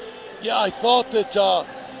 Yeah, I thought that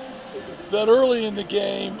that early in the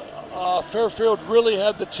game, Fairfield really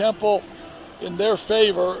had the tempo in their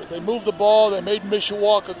favor. They moved the ball. They made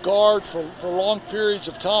Mishawaka guard for long periods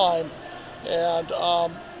of time. And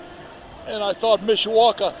I thought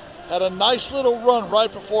Mishawaka had a nice little run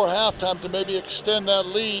right before halftime to maybe extend that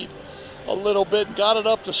lead a little bit and got it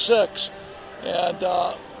up to 6.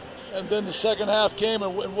 And then the second half came,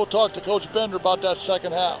 and we'll talk to Coach Bender about that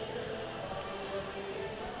second half.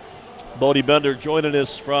 Bodie Bender joining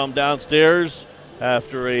us from downstairs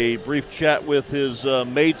after a brief chat with his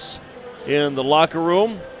mates in the locker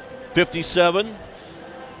room. 57-45.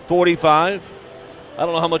 I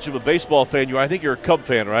don't know how much of a baseball fan you are. I think you're a Cub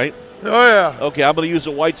fan, right? Oh, yeah. Okay, I'm going to use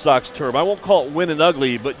a White Sox term. I won't call it win and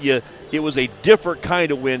ugly, but it was a different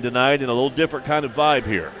kind of win tonight and a little different kind of vibe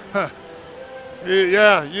here.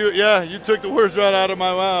 Yeah, you took the words right out of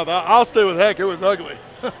my mouth. I'll stay with heck. It was ugly.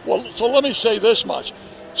 Well, so let me say this much.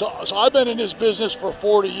 So I've been in this business for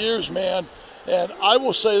 40 years, man, and I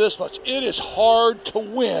will say this much. It is hard to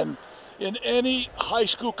win in any high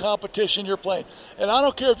school competition you're playing. And I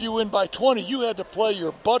don't care if you win by 20. You had to play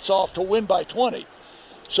your butts off to win by 20.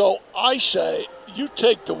 So I say you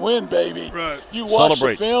take the win, baby. Right. You watch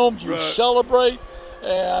Celebrate. the film. You Right. celebrate.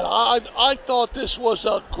 And I thought this was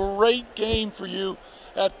a great game for you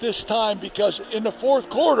at this time because in the fourth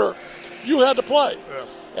quarter, you had to play.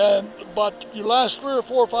 Yeah. But your last 3 or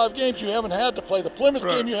 4 or 5 games, you haven't had to play. The Plymouth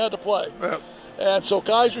Right. game, you had to play. Yeah. And so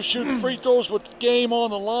guys were shooting free throws with the game on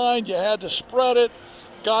the line. You had to spread it.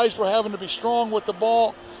 Guys were having to be strong with the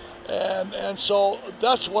ball. And so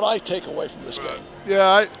that's what I take away from this game.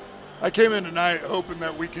 Yeah, I came in tonight hoping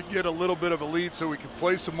that we could get a little bit of a lead so we could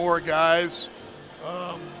play some more guys,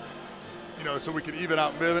 so we could even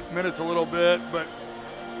out minutes a little bit. But,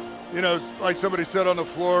 like somebody said on the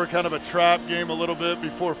floor, kind of a trap game a little bit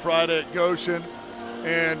before Friday at Goshen.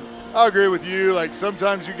 And I agree with you. Like,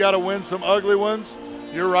 sometimes you got to win some ugly ones.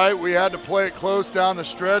 You're right. We had to play it close down the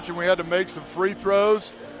stretch, and we had to make some free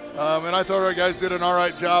throws. And I thought our guys did an all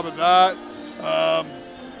right job of that.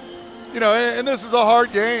 And this is a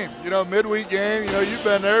hard game. Midweek game. You've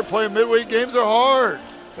been there. Playing midweek games are hard.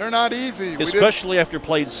 They're not easy. Especially after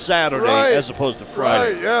playing Saturday as opposed to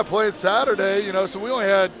Friday. Right, yeah, playing Saturday. So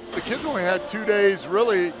the kids only had 2 days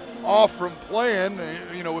really off from playing,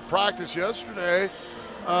 with practice yesterday.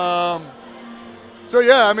 I'll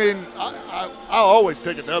always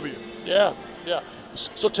take a W. Yeah.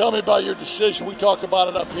 So tell me about your decision. We talked about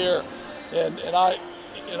it up here, and I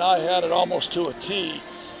had it almost to a T.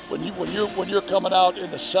 When you're coming out in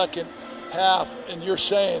the second half and you're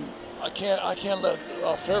saying I can't let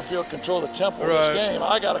Fairfield control the tempo of this game.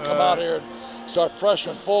 I got to come out here and start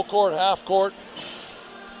pressuring full court, half court.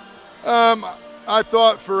 I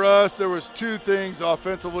thought for us there was 2 things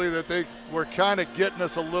offensively that they were kind of getting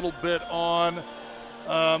us a little bit on.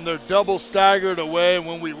 They're double staggered away, and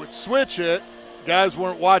when we would switch it, guys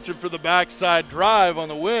weren't watching for the backside drive on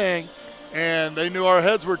the wing, and they knew our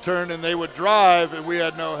heads were turned and they would drive and we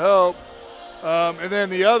had no help. And then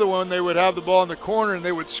the other one, they would have the ball in the corner and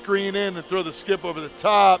they would screen in and throw the skip over the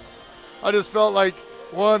top. I just felt like,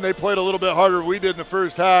 one, they played a little bit harder than we did in the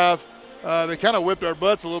first half. They kind of whipped our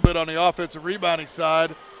butts a little bit on the offensive rebounding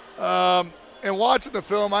side. And watching the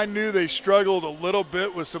film, I knew they struggled a little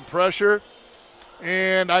bit with some pressure.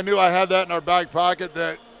 And I knew I had that in our back pocket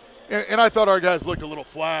and I thought our guys looked a little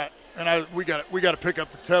flat. And we got to pick up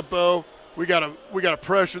the tempo. We got to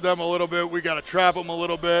pressure them a little bit. We got to trap them a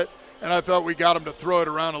little bit. And I thought we got them to throw it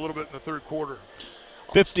around a little bit in the third quarter.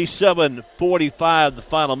 57-45, the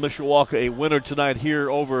final. Mishawaka a winner tonight here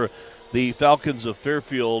over the Falcons of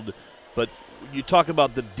Fairfield. But you talk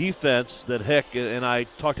about the defense that Heck and I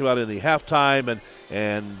talked about in the halftime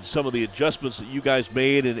and some of the adjustments that you guys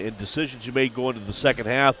made and decisions you made going into the second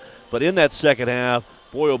half. But in that second half,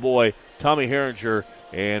 boy, oh boy, Tommy Herringer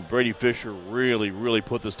and Brady Fisher really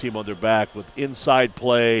put this team on their back with inside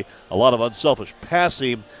play, a lot of unselfish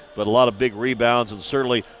passing, but a lot of big rebounds. And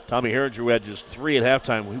certainly Tommy Herringer, who had just 3 at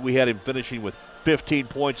halftime, we had him finishing with 15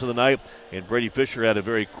 points in the night, and Brady Fisher had a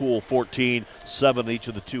very cool 14, 7 in each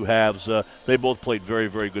of the 2 halves. They both played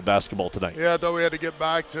very good basketball tonight. Yeah, I thought we had to get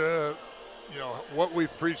back to what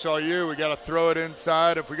we've preached all year. We got to throw it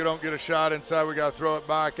inside. If we don't get a shot inside, we got to throw it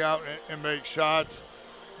back out and make shots.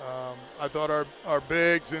 I thought our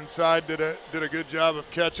bigs inside did a good job of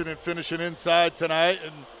catching and finishing inside tonight,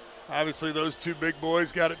 and obviously those 2 big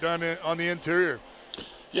boys got it done on the interior.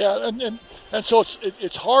 Yeah, and so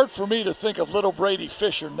it's hard for me to think of little Brady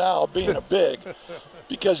Fisher now being a big,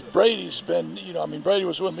 because Brady's been, Brady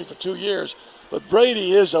was with me for 2 years, but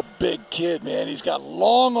Brady is a big kid, man. He's got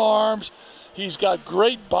long arms, he's got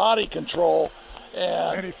great body control,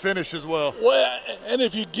 and he finishes well. Well, and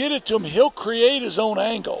if you get it to him, he'll create his own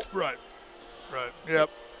angle. Right. Yep,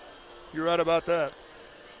 you're right about that.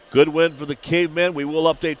 Good win for the Cavemen. We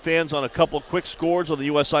will update fans on a couple quick scores on the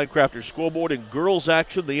U.S. Signcrafters scoreboard. In girls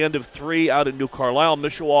action, the end of 3 out in New Carlisle.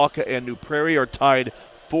 Mishawaka and New Prairie are tied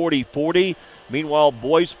 40-40. Meanwhile,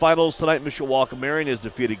 boys finals tonight, Mishawaka Marion has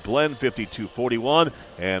defeated Glenn 52-41.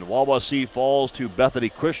 And Wawasee falls to Bethany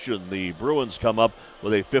Christian. The Bruins come up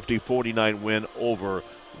with a 50-49 win over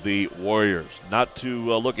the Warriors. Not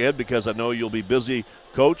to look ahead, because I know you'll be busy,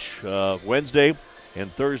 Coach, Wednesday and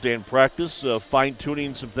Thursday in practice,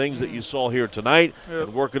 fine-tuning some things that you saw here tonight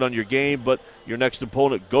and working on your game. But your next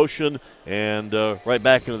opponent, Goshen, and right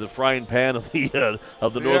back into the frying pan of the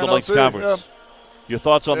Northern Lakes Conference. Your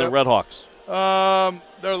thoughts on the Red Hawks?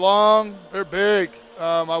 They're long. They're big.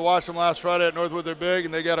 I watched them last Friday at Northwood. They're big,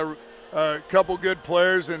 and they got a couple good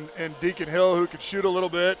players in Deacon Hill who can shoot a little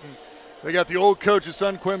bit. And they got the old coach's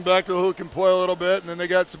son, Quinn Bechtel, who can play a little bit. And then they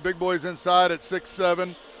got some big boys inside at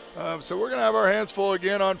 6'7". So we're going to have our hands full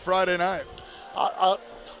again on Friday night. I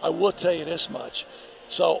will tell you this much.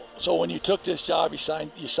 So when you took this job, you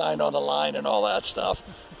signed on the line and all that stuff.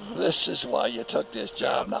 This is why you took this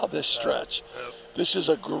job. Now this stretch. This is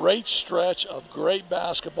a great stretch of great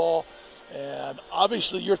basketball. And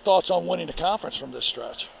obviously your thoughts on winning the conference from this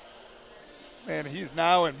stretch. Man, he's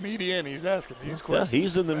now in media and he's asking these questions. Yeah,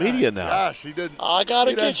 he's in the media now. Gosh, he didn't. I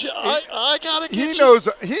gotta get you. I gotta get you.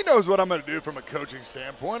 He knows what I'm going to do from a coaching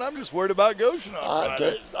standpoint. I'm just worried about Goshen on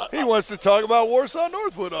Friday. He wants to talk about Warsaw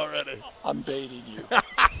Northwood already. I'm baiting you.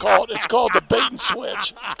 It's called the bait and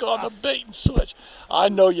switch. It's called the bait and switch. I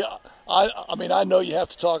know you. I know you have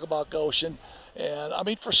to talk about Goshen. And,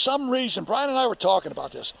 for some reason, Brian and I were talking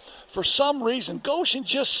about this. For some reason, Goshen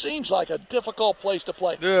just seems like a difficult place to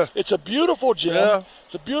play. Yeah. It's a beautiful gym. Yeah.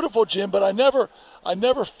 It's a beautiful gym, but I never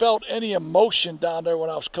felt any emotion down there when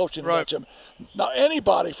I was coaching that gym. Now,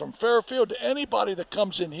 anybody from Fairfield to anybody that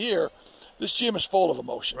comes in here, this gym is full of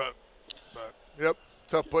emotion. Right. Yep,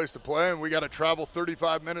 tough place to play, and we got to travel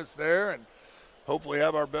 35 minutes there and hopefully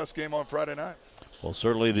have our best game on Friday night. Well,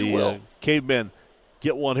 certainly the Cavemen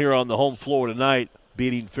get one here on the home floor tonight,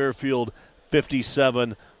 beating Fairfield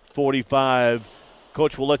 57-45.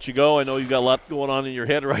 Coach, we'll let you go. I know you've got a lot going on in your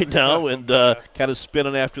head right now and kind of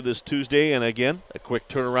spinning after this Tuesday. And, again, a quick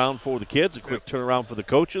turnaround for the kids, a quick turnaround for the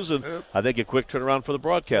coaches, and I think a quick turnaround for the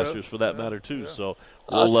broadcasters for that matter, too. So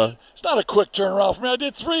we'll it's not a quick turnaround for me. I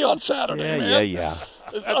did 3 on Saturday, man. Yeah.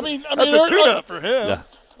 That's a tune-up for him. Yeah.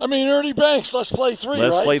 Ernie Banks, let's play 3,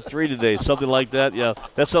 Let's right? play 3 today, something like that. Yeah,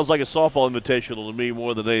 that sounds like a softball invitational to me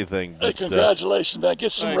more than anything. But, hey, congratulations, man.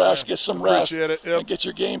 Get some rest. Get some rest. Appreciate it. Yep. And get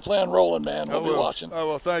your game plan rolling, man. We'll be watching. Oh,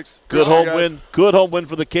 well, thanks. Good home win. Good home win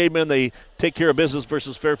for the Cavemen. They take care of business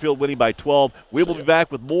versus Fairfield, winning by 12. We will be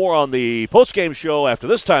back with more on the postgame show after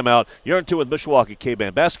this timeout. You're in tune with Mishawaka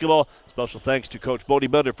Caveman basketball. Special thanks to Coach Bodie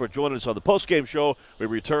Bender for joining us on the postgame show. We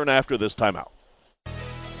return after this timeout.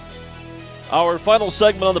 Our final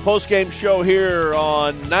segment on the postgame show here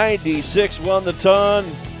on 96.1 The Ton.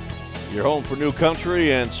 Your home for New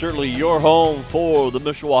Country, and certainly your home for the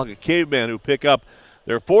Mishawaka Cavemen, who pick up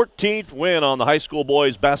their 14th win on the high school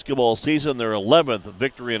boys basketball season, their 11th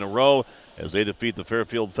victory in a row as they defeat the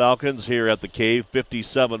Fairfield Falcons here at the Cave,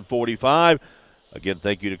 57-45. Again,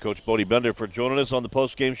 thank you to Coach Bodie Bender for joining us on the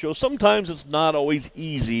postgame show. Sometimes it's not always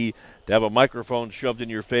easy to have a microphone shoved in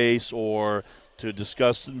your face or to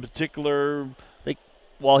discuss in particular. I think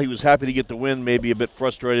while he was happy to get the win, maybe a bit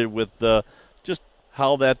frustrated with just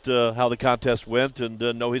how the contest went, and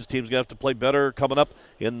know his team's going to have to play better coming up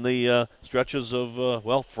in the stretches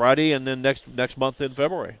of Friday and then next month in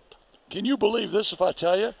February. Can you believe this if I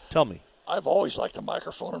tell you? Tell me. I've always liked the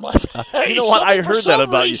microphone in my face. You know what? I heard that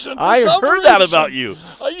about you. I heard that about you.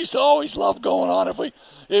 I used to always love going on. If we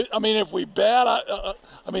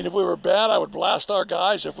were bad, I would blast our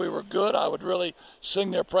guys. If we were good, I would really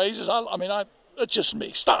sing their praises. It's just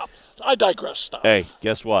me. Stop. I digress. Stop. Hey,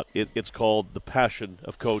 guess what? It's called the passion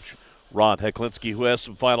of Coach Ron Heklinski, who has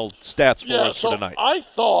some final stats for us for tonight. I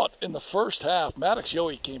thought in the first half, Maddox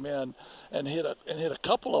Yohe came in and hit a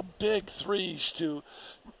couple of big threes to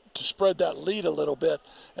spread that lead a little bit.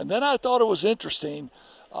 And then I thought it was interesting.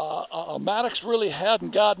 Maddox really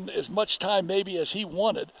hadn't gotten as much time maybe as he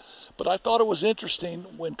wanted, but I thought it was interesting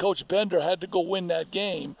when Coach Bender had to go win that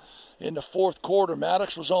game in the fourth quarter.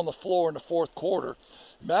 Maddox was on the floor in the fourth quarter.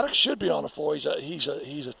 Maddox should be on the floor. He's a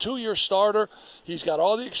 2-year starter. He's got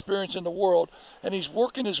all the experience in the world, and he's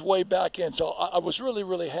working his way back in. So I was really,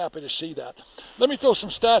 really happy to see that. Let me throw some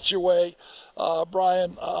stats your way,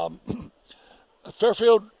 Brian.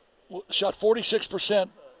 Fairfield shot 46%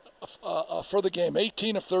 for the game,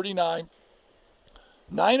 18 of 39,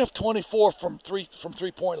 9 of 24 from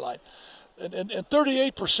three-point line. And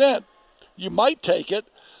 38%, you might take it,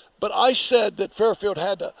 but I said that Fairfield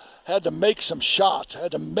had to make some shots,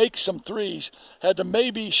 had to make some threes, had to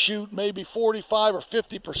maybe shoot maybe 45 or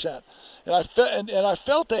 50%. And I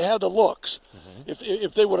felt they had the looks. Mm-hmm.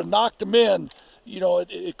 If they would have knocked them in,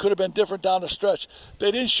 it could have been different down the stretch.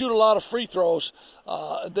 They didn't shoot a lot of free throws.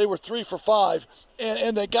 They were 3 for 5,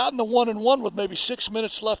 and they got in the 1-and-1 with maybe 6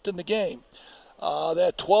 minutes left in the game. They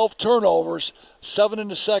had 12 turnovers, 7 in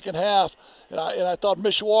the second half, and I thought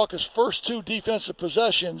Mishawaka's first 2 defensive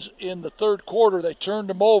possessions in the third quarter, they turned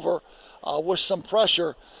them over with some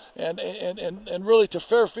pressure. And really, to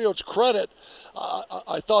Fairfield's credit,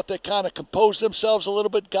 I thought they kind of composed themselves a little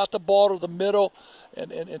bit, got the ball to the middle,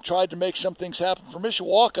 and tried to make some things happen. For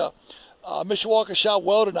Mishawaka, Mishawaka shot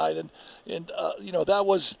well tonight, and that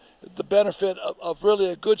was the benefit of really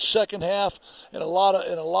a good second half and a lot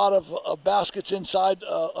of baskets inside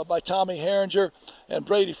by Tommy Herringer and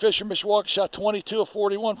Brady Fisher. Mishawaka shot 22 of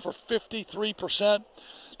 41 for 53%.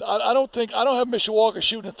 I don't have Mishawaka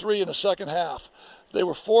shooting a 3 in the second half. They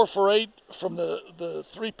were 4 for 8 from the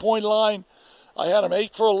three-point line. I had them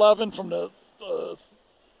 8 for 11 from the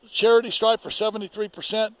charity stripe for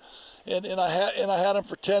 73%, and I had them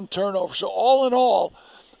for 10 turnovers. So all in all,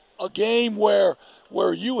 a game where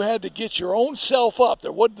you had to get your own self up.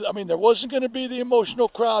 There wasn't going to be the emotional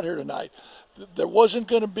crowd here tonight. There wasn't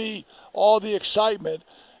going to be all the excitement.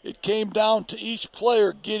 It came down to each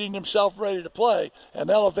player getting himself ready to play and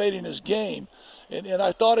elevating his game. And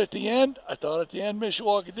I thought at the end,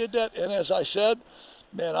 Mishawaka did that. And as I said,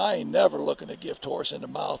 man, I ain't never looking to gift horse in the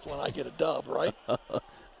mouth when I get a dub, right?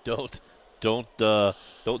 Don't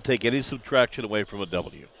take any subtraction away from a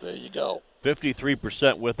W. There you go.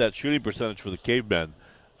 53% with that shooting percentage for the Cavemen.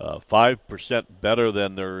 5% better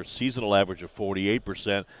than their seasonal average of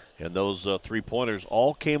 48%. And those three-pointers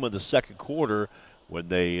all came in the second quarter when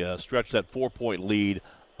they stretched that 4-point lead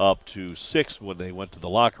up to 6 when they went to the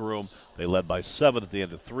locker room. They led by 7 at the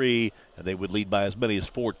end of 3, and they would lead by as many as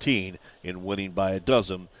 14 in winning by a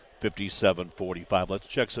dozen, 57-45. Let's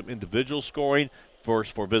check some individual scoring.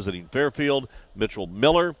 First, for visiting Fairfield, Mitchell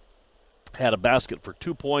Miller had a basket for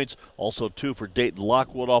 2 points, also 2 for Dayton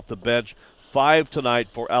Lockwood off the bench. 5 tonight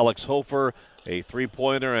for Alex Hofer, a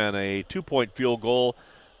 3-pointer and a 2-point field goal.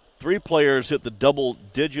 3 players hit the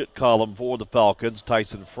double-digit column for the Falcons.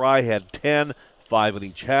 Tyson Fry had 10, 5 in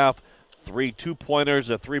each half. 3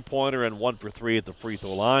 2-pointers, a 3-pointer, and 1 for 3 at the free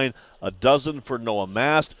throw line. A dozen for Noah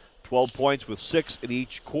Mast, 12 points with 6 in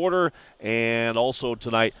each quarter. And also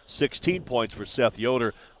tonight, 16 points for Seth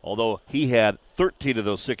Yoder, although he had 13 of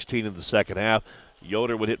those 16 in the second half.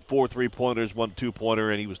 Yoder would hit 4 3-pointers, 1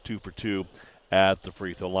 2-pointer, and he was 2 for 2 at the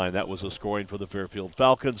free throw line. That was the scoring for the Fairfield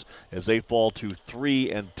Falcons as they fall to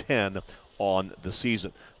 3-10 on the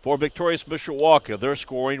season. For victorious Mishawaka, their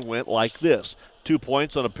scoring went like this. 2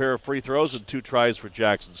 points on a pair of free throws and 2 tries for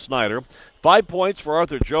Jackson Snyder. 5 points for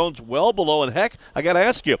Arthur Jones, well below. And heck, I got to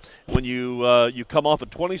ask you, when you come off a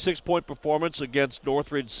 26-point performance against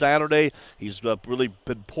Northridge Saturday, he's really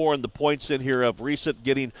been pouring the points in here of recent,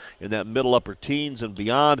 getting in that middle upper teens and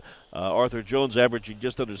beyond. Arthur Jones averaging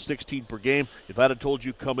just under 16 per game. If I'd have told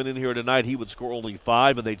you coming in here tonight he would score only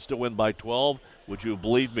 5 and they'd still win by 12, would you have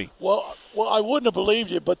believed me? Well, I wouldn't have believed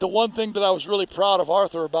you, but the one thing that I was really proud of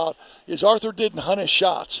Arthur about is Arthur didn't hunt his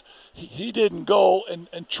shots. He didn't go and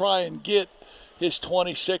try and get his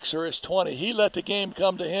 26 or his 20. He let the game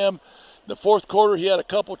come to him. the fourth quarter, he had a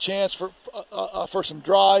couple chances for some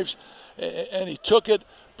drives, and he took it,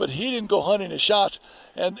 but he didn't go hunting his shots.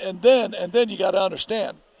 And then you got to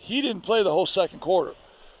understand, he didn't play the whole second quarter.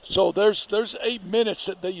 So there's 8 minutes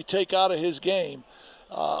that you take out of his game.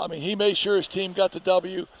 He made sure his team got the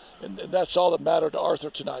W, and that's all that mattered to Arthur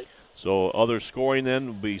tonight. So other scoring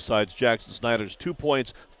then, besides Jackson Snyder's 2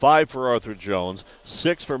 points, 5 for Arthur Jones,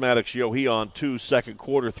 6 for Maddox Yohe on 2 second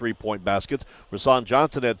quarter 3-point baskets. Rasan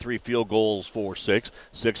Johnson had 3 field goals for 6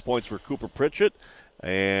 points for Cooper Pritchett.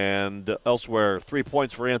 And elsewhere, 3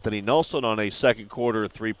 points for Anthony Nelson on a second quarter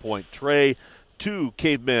 3-point tray. 2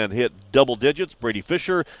 cavemen hit double digits, Brady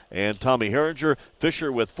Fisher and Tommy Herringer.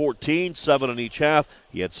 Fisher with 14, 7 in each half.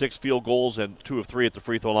 He had 6 field goals and 2 of 3 at the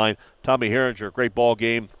free throw line. Tommy Herringer, great ball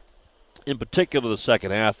game. In particular, the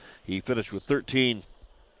second half, he finished with 12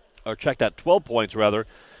 points rather,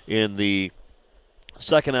 in the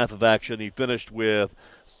second half of action. He finished with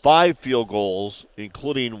 5 field goals,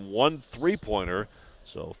 including 1 3-pointer.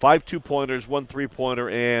 So 5 2-pointers, 1 3-pointer,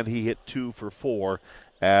 and he hit 2 for 4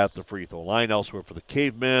 at the free throw line. Elsewhere for the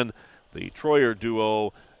Cavemen, the Troyer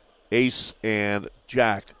duo, Ace and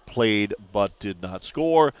Jack, played but did not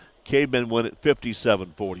score. Cavemen win at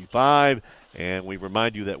 57-45. And we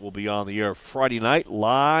remind you that we'll be on the air Friday night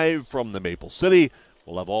live from the Maple City.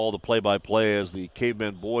 We'll have all the play-by-play as the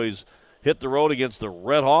Cavemen boys hit the road against the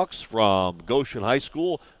Red Hawks from Goshen High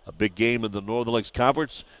School. A big game in the Northern Lakes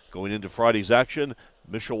Conference going into Friday's action.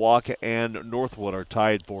 Mishawaka and Northwood are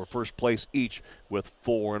tied for first place each with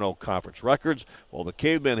 4-0 conference records. Well, the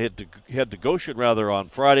Cavemen head to Goshen on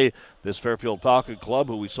Friday. This Fairfield Falcon Club,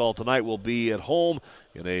 who we saw tonight, will be at home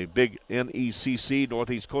in a big NECC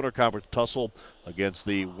Northeast Corner Conference tussle against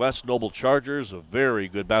the West Noble Chargers, a very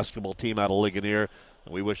good basketball team out of Ligonier.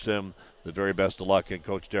 And we wish them the very best of luck. And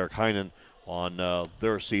Coach Derek Heinen on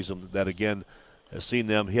their season that, again, has seen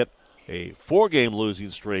them hit a 4-game losing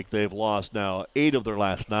streak. They've lost now 8 of their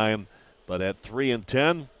last 9, but at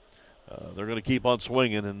 3-10, they're going to keep on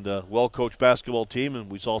swinging, and well-coached basketball team, and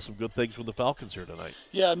we saw some good things from the Falcons here tonight.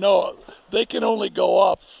 Yeah, no, they can only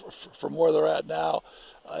go up from where they're at now,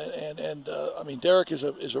 Derek is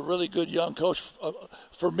a really good young coach.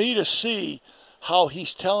 For me to see how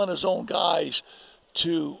he's telling his own guys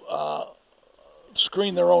to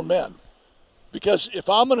screen their own men. Because if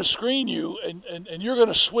I'm going to screen you and you're going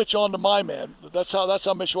to switch on to my man, that's how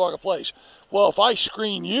Mishawaka plays. Well, if I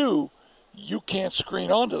screen you, you can't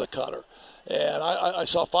screen onto the cutter. And I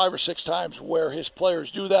saw 5 or 6 times where his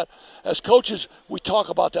players do that. As coaches, we talk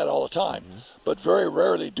about that all the time, but very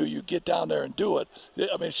rarely do you get down there and do it.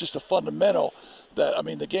 It's just a fundamental that,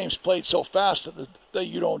 the game's played so fast that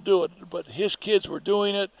you don't do it. But his kids were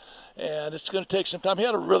doing it, and it's going to take some time. He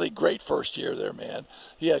had a really great first year there, man.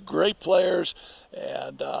 He had great players,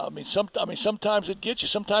 and sometimes it gets you,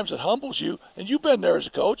 sometimes it humbles you, and you've been there as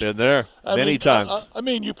a coach. Been there many times.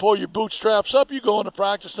 You pull your bootstraps up, you go into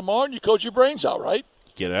practice tomorrow, and you coach your brains out, right?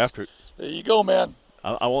 Get after it. There you go, man.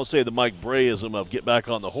 I won't say the Mike Brayism of get back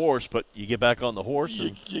on the horse, but you get back on the horse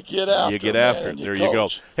and you get after it. You get after it. There you go.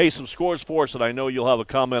 Coach. Hey, some scores for us, and I know you'll have a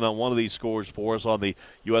comment on one of these scores for us on the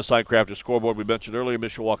U.S. Signcrafters scoreboard. We mentioned earlier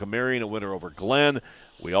Mishawaka Marion, a winner over Glenn.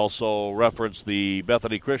 We also referenced the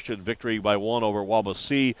Bethany Christian victory by 1 over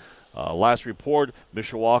Wabasee. Last report,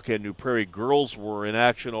 Mishawaka and New Prairie girls were in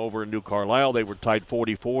action over New Carlisle. They were tied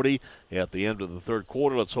 40-40 at the end of the third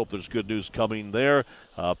quarter. Let's hope there's good news coming there.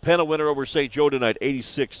 Penn a winner over St. Joe tonight,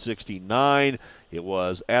 86-69. It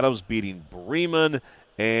was Adams beating Bremen.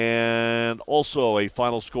 And also a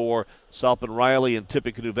final score, South Bend Riley and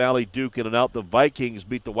Tippecanoe Valley Duke in and out. The Vikings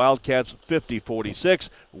beat the Wildcats 50-46.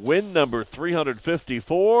 Win number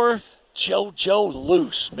 354. Joe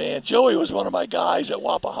Luce, man. Joey was one of my guys at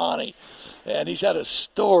Wapahani, and he's had a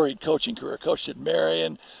storied coaching career. Coached at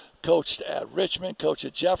Marion, coached at Richmond, coached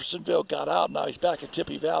at Jeffersonville, got out, now he's back at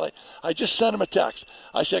Tippy Valley. I just sent him a text.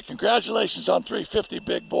 I said, congratulations on 350,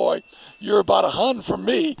 big boy. You're about 100 from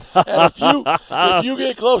me, and if you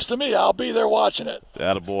get close to me, I'll be there watching it.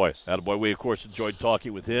 Attaboy. We, of course, enjoyed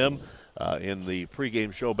talking with him in the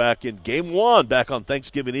pregame show back in Game 1, back on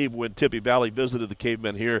Thanksgiving Eve when Tippy Valley visited the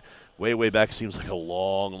Cavemen here way back. Seems like a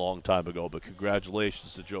long time ago, but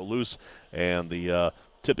congratulations to Joe Luce and the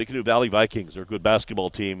Tippecanoe Valley Vikings. They're a good basketball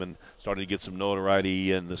team and starting to get some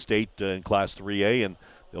notoriety in the state in Class 3A, and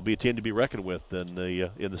they'll be a team to be reckoned with in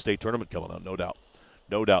the state tournament coming on, no doubt.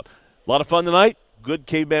 A lot of fun tonight. Good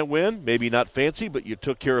Caveman win. Maybe not fancy, but you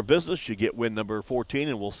took care of business. You get win number 14,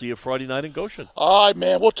 and we'll see you Friday night in Goshen. All right,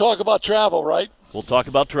 man. We'll talk about travel, right? We'll talk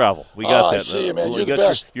about travel. We got that. I see you, man. You You're the got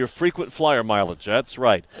best. Your frequent flyer mileage. That's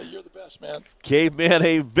right. Hey, you're the best, man. Caveman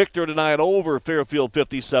a victor tonight over Fairfield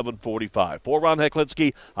 57-45. For Ron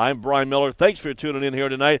Heklinski, I'm Brian Miller. Thanks for tuning in here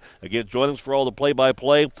tonight. Again, join us for all the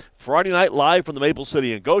play-by-play. Friday night live from the Maple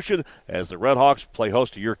City in Goshen as the Red Hawks play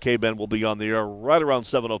host to your Cavemen. Will be on the air right around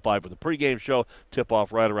 7:05 for the pregame show.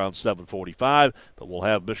 Tip-off right around 7:45. But we'll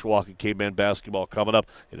have Mishawaka Caveman basketball coming up.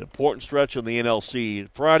 An important stretch in the NLC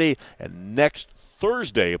Friday. And next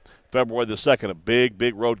Thursday, February the 2nd, a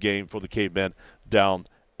big road game for the Cavemen down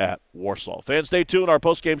at Warsaw. Fans, stay tuned. Our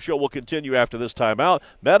post-game show will continue after this timeout.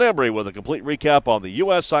 Matt Embry with a complete recap on the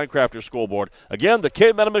U.S. Signcrafters scoreboard. Again, the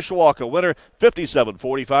Cavemen of Mishawaka winner,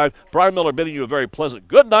 57-45. Brian Miller bidding you a very pleasant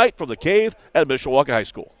good night from the Cave at Mishawaka High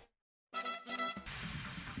School.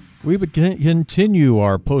 We would continue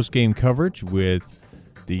our post-game coverage with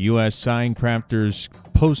the U.S. Signcrafters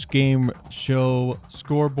post-game show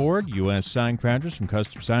scoreboard. U.S. Signcrafters, from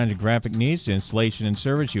custom signage and graphic needs to installation and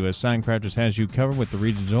service. U.S. Signcrafters has you covered with the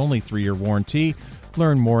region's only 3-year warranty.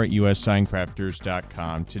 Learn more at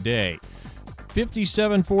ussignecrafters.com today.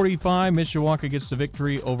 57-45, Mishawaka gets the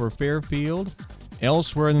victory over Fairfield.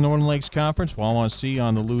 Elsewhere in the Northern Lakes Conference, Wawansee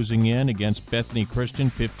on the losing end against Bethany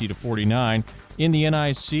Christian, 50-49. In the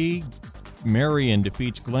NIC, Marion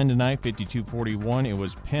defeats Glenn tonight, 52-41. It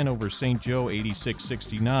was Penn over St. Joe,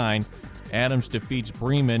 86-69. Adams defeats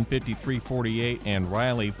Bremen, 53-48. And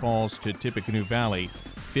Riley falls to Tippecanoe Valley,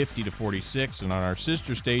 50-46. And on our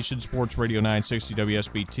sister station, Sports Radio 960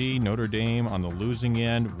 WSBT, Notre Dame on the losing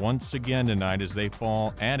end once again tonight as they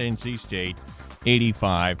fall at NC State,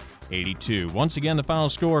 85-82. Once again, the final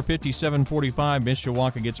score, 57-45.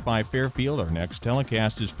 Mishawaka gets by Fairfield. Our next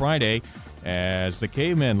telecast is Friday as the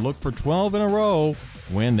Cavemen look for 12 in a row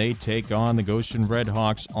when they take on the Goshen Red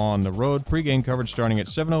Hawks on the road. Pre-game coverage starting at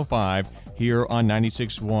 7:05 here on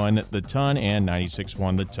 96.1 The Ton and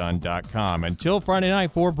 96.1theton.com. Until Friday night,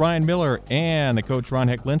 for Brian Miller and the coach Ron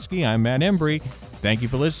Heklinski, I'm Matt Embry. Thank you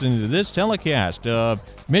for listening to this telecast of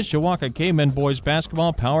Mishawaka Cavemen Boys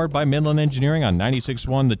Basketball, powered by Midland Engineering on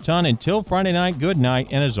 96.1 The Ton. Until Friday night, good night,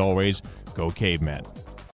 and as always, go Cavemen.